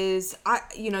is,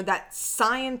 that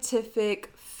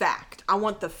scientific fact. I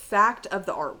want the fact of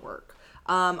the artwork.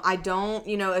 I don't,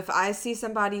 if I see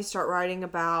somebody start writing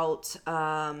about,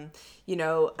 a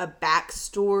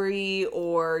backstory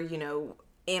or,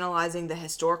 analyzing the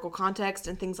historical context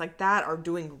and things like that, or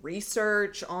doing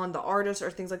research on the artist or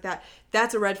things like that,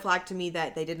 that's a red flag to me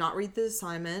that they did not read the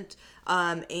assignment,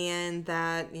 and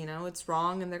that, it's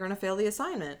wrong and they're going to fail the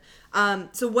assignment.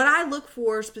 So what I look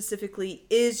for specifically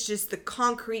is just the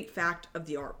concrete fact of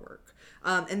the artwork.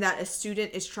 And that a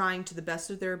student is trying to the best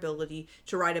of their ability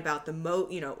to write about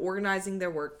the organizing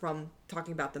their work from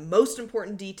talking about the most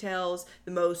important details,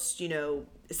 the most,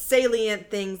 salient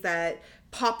things that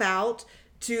pop out,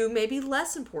 to maybe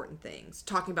less important things,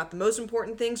 talking about the most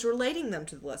important things, relating them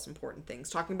to the less important things,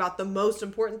 talking about the most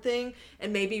important thing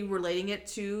and maybe relating it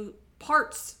to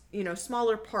parts,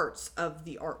 smaller parts of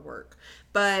the artwork.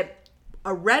 But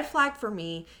a red flag for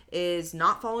me is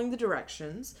not following the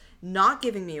directions, not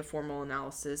giving me a formal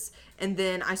analysis, and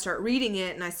then I start reading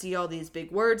it and I see all these big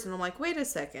words and I'm like, wait a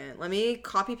second, let me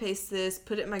copy paste this,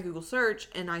 put it in my Google search,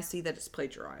 and I see that it's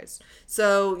plagiarized.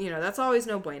 So, that's always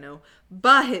no bueno.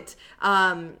 But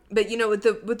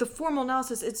with the formal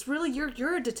analysis, it's really,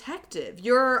 you're a detective,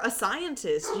 you're a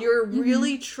scientist, you're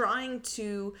really trying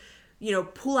to,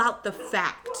 pull out the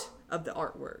fact of the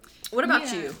artwork. What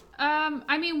about you?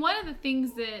 One of the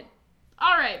things that,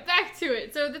 all right, back to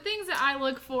it. So the things that I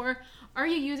look for, are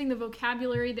you using the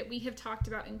vocabulary that we have talked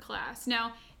about in class?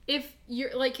 Now, if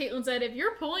you're, like Caitlin said, if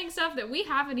you're pulling stuff that we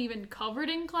haven't even covered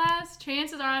in class,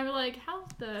 chances are I'm like, how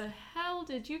the hell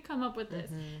did you come up with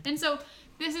this? And so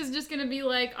this is just going to be all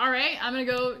right, I'm going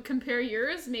to go compare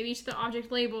yours maybe to the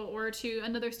object label or to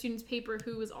another student's paper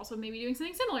who was also maybe doing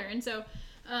something similar. And so,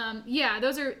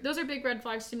 those are big red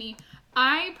flags to me.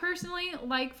 I personally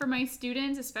like for my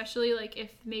students, especially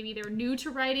if maybe they're new to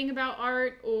writing about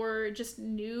art or just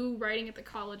new writing at the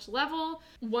college level,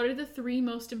 what are the 3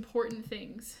 most important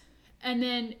things? And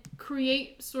then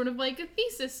create sort of a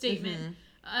thesis statement.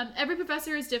 Every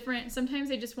professor is different. Sometimes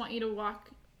they just want you to walk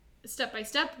step by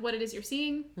step what it is you're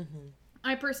seeing.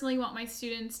 I personally want my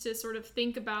students to sort of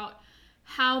think about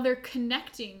how they're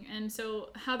connecting, and so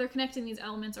how they're connecting these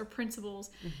elements or principles,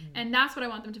 and that's what I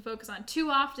want them to focus on. Too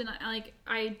often,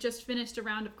 I just finished a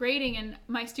round of grading, and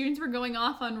my students were going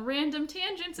off on random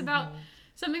tangents about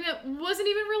something that wasn't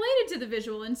even related to the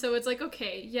visual, and so it's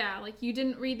okay, you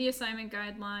didn't read the assignment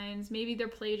guidelines, maybe they're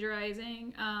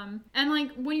plagiarizing,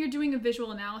 and when you're doing a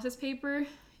visual analysis paper,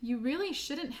 you really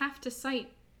shouldn't have to cite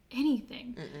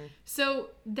anything. So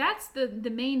that's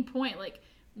the main point.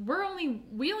 We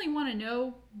only want to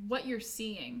know what you're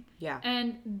seeing. Yeah.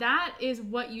 And that is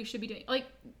what you should be doing.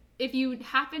 If you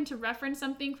happen to reference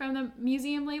something from the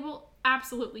museum label,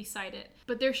 absolutely cite it.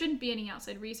 But there shouldn't be any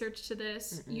outside research to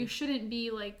I shouldn't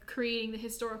be creating the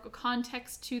historical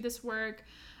context to this work.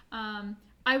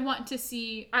 I I want to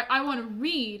see, I want to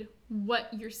read what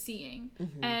you're seeing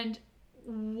and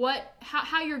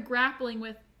how you're grappling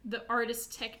with the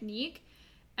artist's technique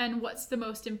and what's the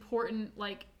most important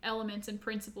like elements and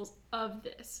principles of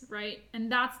this, right? And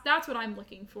that's what I'm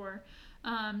looking for.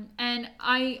 And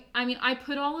I mean, I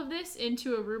put all of this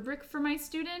into a rubric for my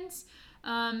students.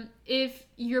 If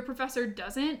your professor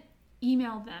doesn't,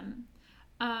 email them.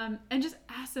 And just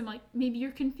ask them, like, maybe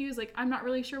you're confused, like, I'm not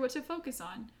really sure what to focus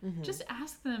on. Just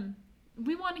ask them.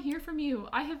 We want to hear from you.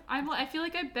 I feel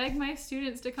like I beg my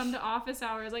students to come to office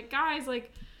hours, like, guys,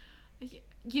 like,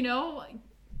 you know,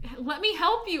 let me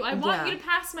help you. I want you to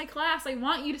pass my class. I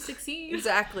want you to succeed.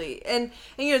 Exactly. And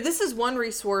you know, this is one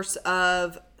resource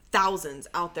of thousands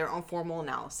out there on formal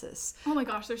analysis. Oh my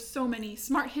gosh, there's so many.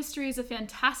 Smart History is a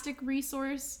fantastic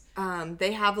resource.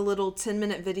 They have a little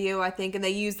 10-minute video, I think, and they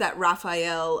use that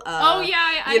Raphael. I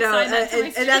signed that to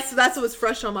my and that's what's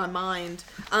fresh on my mind.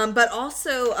 But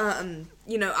also,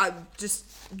 you know, I just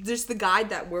the guide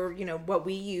that we're, you know, what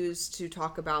we use to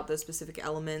talk about those specific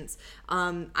elements.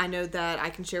 I know that I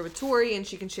can share with Tori, and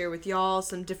she can share with y'all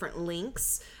some different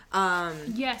links.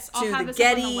 Yes, I'll to have the this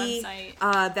Getty, up on the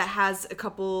website. That has a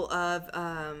couple of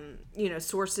you know,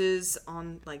 sources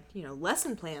on, like, you know,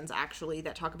 lesson plans actually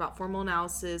that talk about formal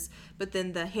analysis. But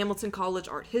then the Hamilton College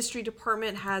Art History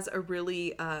Department has a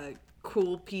really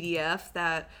cool PDF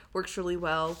that works really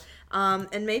well.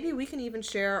 And maybe we can even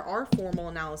share our formal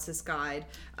analysis guide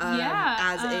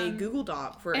as a Google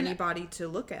Doc for anybody to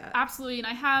look at. Absolutely. And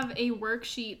I have a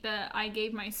worksheet that I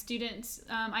gave my students.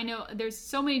 I know there's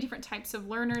so many different types of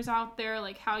learners out there.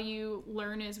 Like, how you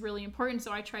learn is really important.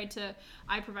 So I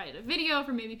provided a video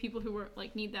for maybe people who were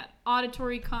like need that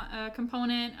auditory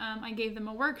component. I gave them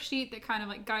a worksheet that kind of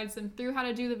like guides them through how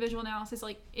to do the visual analysis,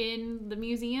 like in the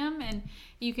museum, and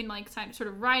you can like sort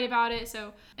of write about it.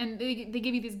 So, and they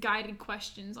give you these guided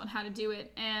questions on how to do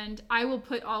it. And I will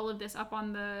put all of this up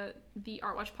on the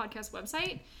Art Watch podcast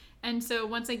website. And so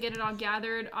once I get it all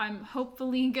gathered, I'm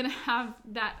hopefully going to have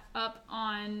that up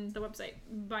on the website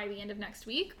by the end of next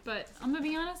week. But I'm going to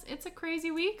be honest, it's a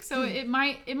crazy week. So it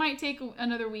might take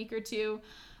another week or two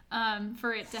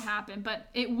for it to happen. But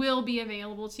it will be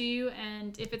available to you.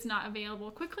 And if it's not available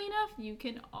quickly enough, you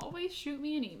can always shoot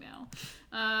me an email.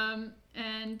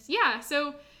 And yeah,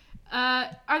 so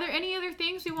are there any other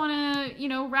things we want to, you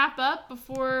know, wrap up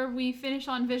before we finish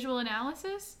on visual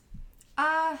analysis?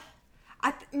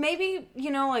 Maybe,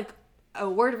 you know, like a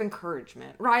word of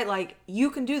encouragement, right? Like,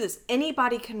 you can do this.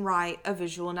 Anybody can write a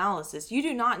visual analysis. You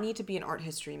do not need to be an art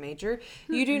history major.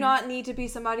 You do not need to be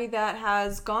somebody that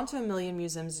has gone to a million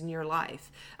museums in your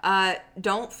life.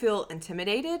 Don't feel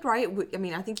intimidated, right? I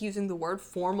mean, I think using the word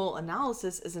formal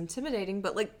analysis is intimidating,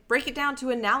 but like, break it down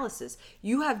to analysis.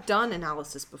 You have done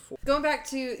analysis before. Going back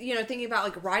to, you know, thinking about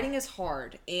like writing is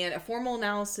hard and a formal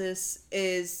analysis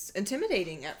is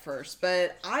intimidating at first,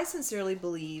 but I sincerely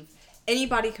believe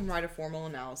anybody can write a formal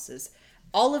analysis.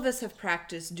 All of us have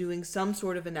practiced doing some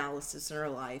sort of analysis in our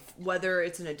life, whether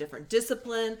it's in a different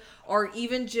discipline or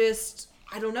even just,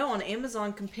 I don't know, on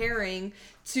Amazon comparing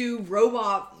two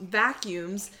robot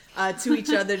vacuums to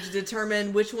each other to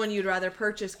determine which one you'd rather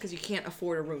purchase because you can't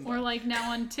afford a Roomba. Or like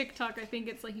now on TikTok, I think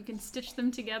it's like you can stitch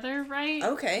them together, right?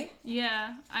 Okay.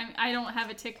 Yeah. I don't have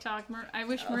a TikTok. I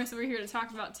wish Marissa were here to talk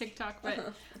about TikTok,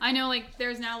 but I know like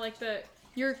there's now like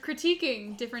you're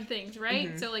critiquing different things,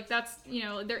 right? So like that's, you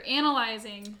know, they're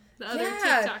analyzing the other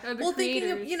TikTok, other creators.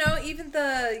 Thinking of, you know, even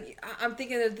I'm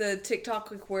thinking of the TikTok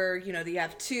like where, you know, you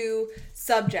have two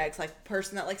subjects, like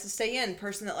person that likes to stay in,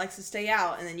 person that likes to stay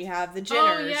out, and then you have the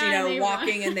Jenners, you know,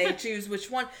 walking and they choose which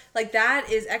one. Like,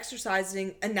 that is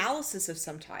exercising analysis of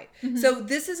some type. So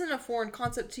this isn't a foreign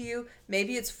concept to you.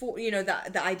 Maybe it's for, you know,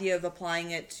 the idea of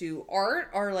applying it to art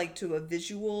or like to a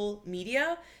visual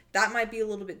media. That might be a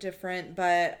little bit different,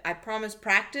 but I promise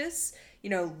practice, you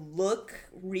know,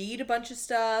 read a bunch of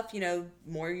stuff, you know,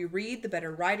 more you read, the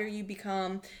better writer you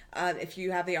become. If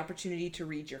you have the opportunity to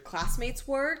read your classmates'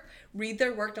 work, read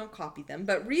their work, don't copy them,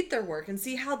 but read their work and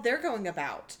see how they're going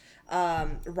about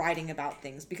writing about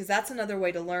things, because that's another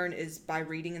way to learn is by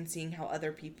reading and seeing how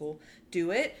other people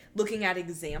do it. Looking at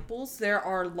examples, there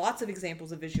are lots of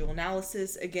examples of visual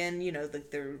analysis. Again, you know,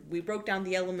 we broke down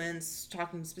the elements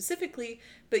talking specifically,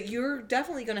 but you're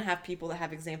definitely going to have people that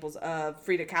have examples of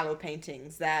Frida Kahlo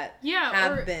paintings that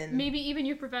have been. Maybe even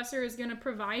your professor is going to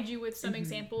provide you with some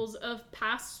examples of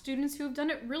past students who have done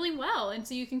it really well, and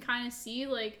so you can kind of see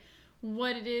like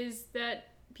what it is that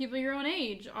people your own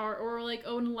age or like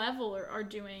own level are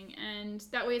doing, and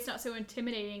that way it's not so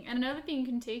intimidating. And another thing you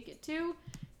can take it to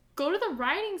go to the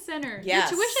writing center.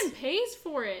 Yes. Your tuition pays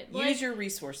for it. Use your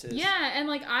resources. Yeah, and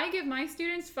like I give my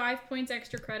students 5 points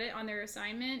extra credit on their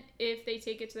assignment if they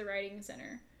take it to the writing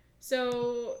center.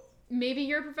 So maybe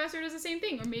your professor does the same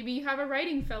thing, or maybe you have a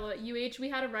writing fellow at UH. We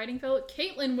had a writing fellow.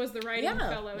 Caitlin was the writing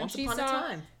fellow, and she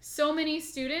saw so many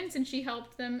students, and she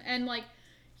helped them. And like,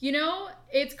 you know,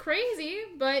 it's crazy,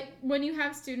 but when you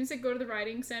have students that go to the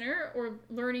writing center or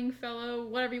learning fellow,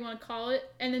 whatever you want to call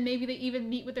it, and then maybe they even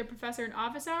meet with their professor in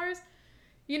office hours,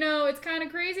 you know, it's kind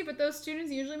of crazy, but those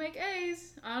students usually make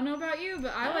A's. I don't know about you,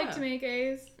 but I like to make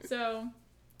A's. So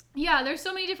yeah, there's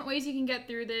so many different ways you can get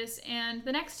through this, and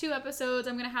the next 2 episodes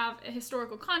I'm going to have a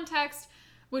historical context,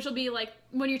 which will be like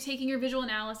when you're taking your visual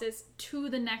analysis to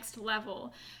the next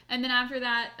level. And then after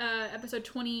that, episode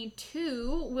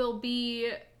 22 will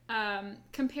be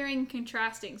comparing and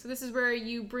contrasting. So this is where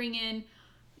you bring in,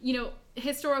 you know,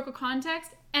 historical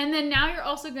context, and then now you're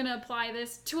also going to apply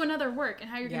this to another work and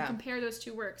how you're going to compare those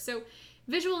 2 works. So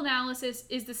visual analysis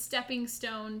is the stepping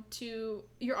stone to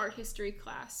your art history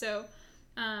class. So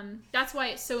that's why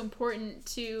it's so important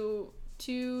to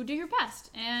do your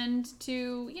best and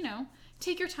to, you know,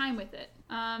 take your time with it.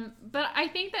 But I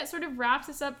think that sort of wraps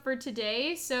us up for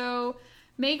today. So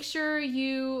make sure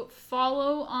you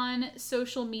follow on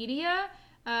social media.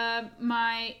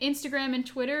 My Instagram and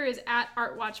Twitter is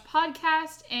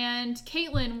 @ArtWatchPodcast. And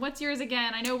Caitlin, what's yours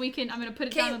again? I know I'm going to put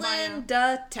it down in the bio. Caitlin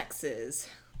Da Texas.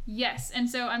 Yes, and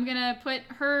so I'm going to put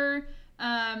her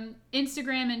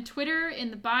Instagram and Twitter in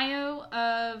the bio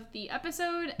of the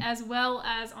episode, as well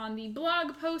as on the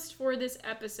blog post for this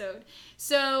episode.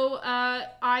 So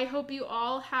I hope you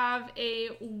all have a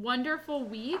wonderful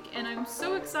week, and I'm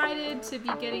so excited to be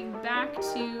getting back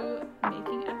to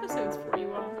making episodes for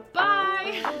you all.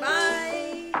 Bye! Bye!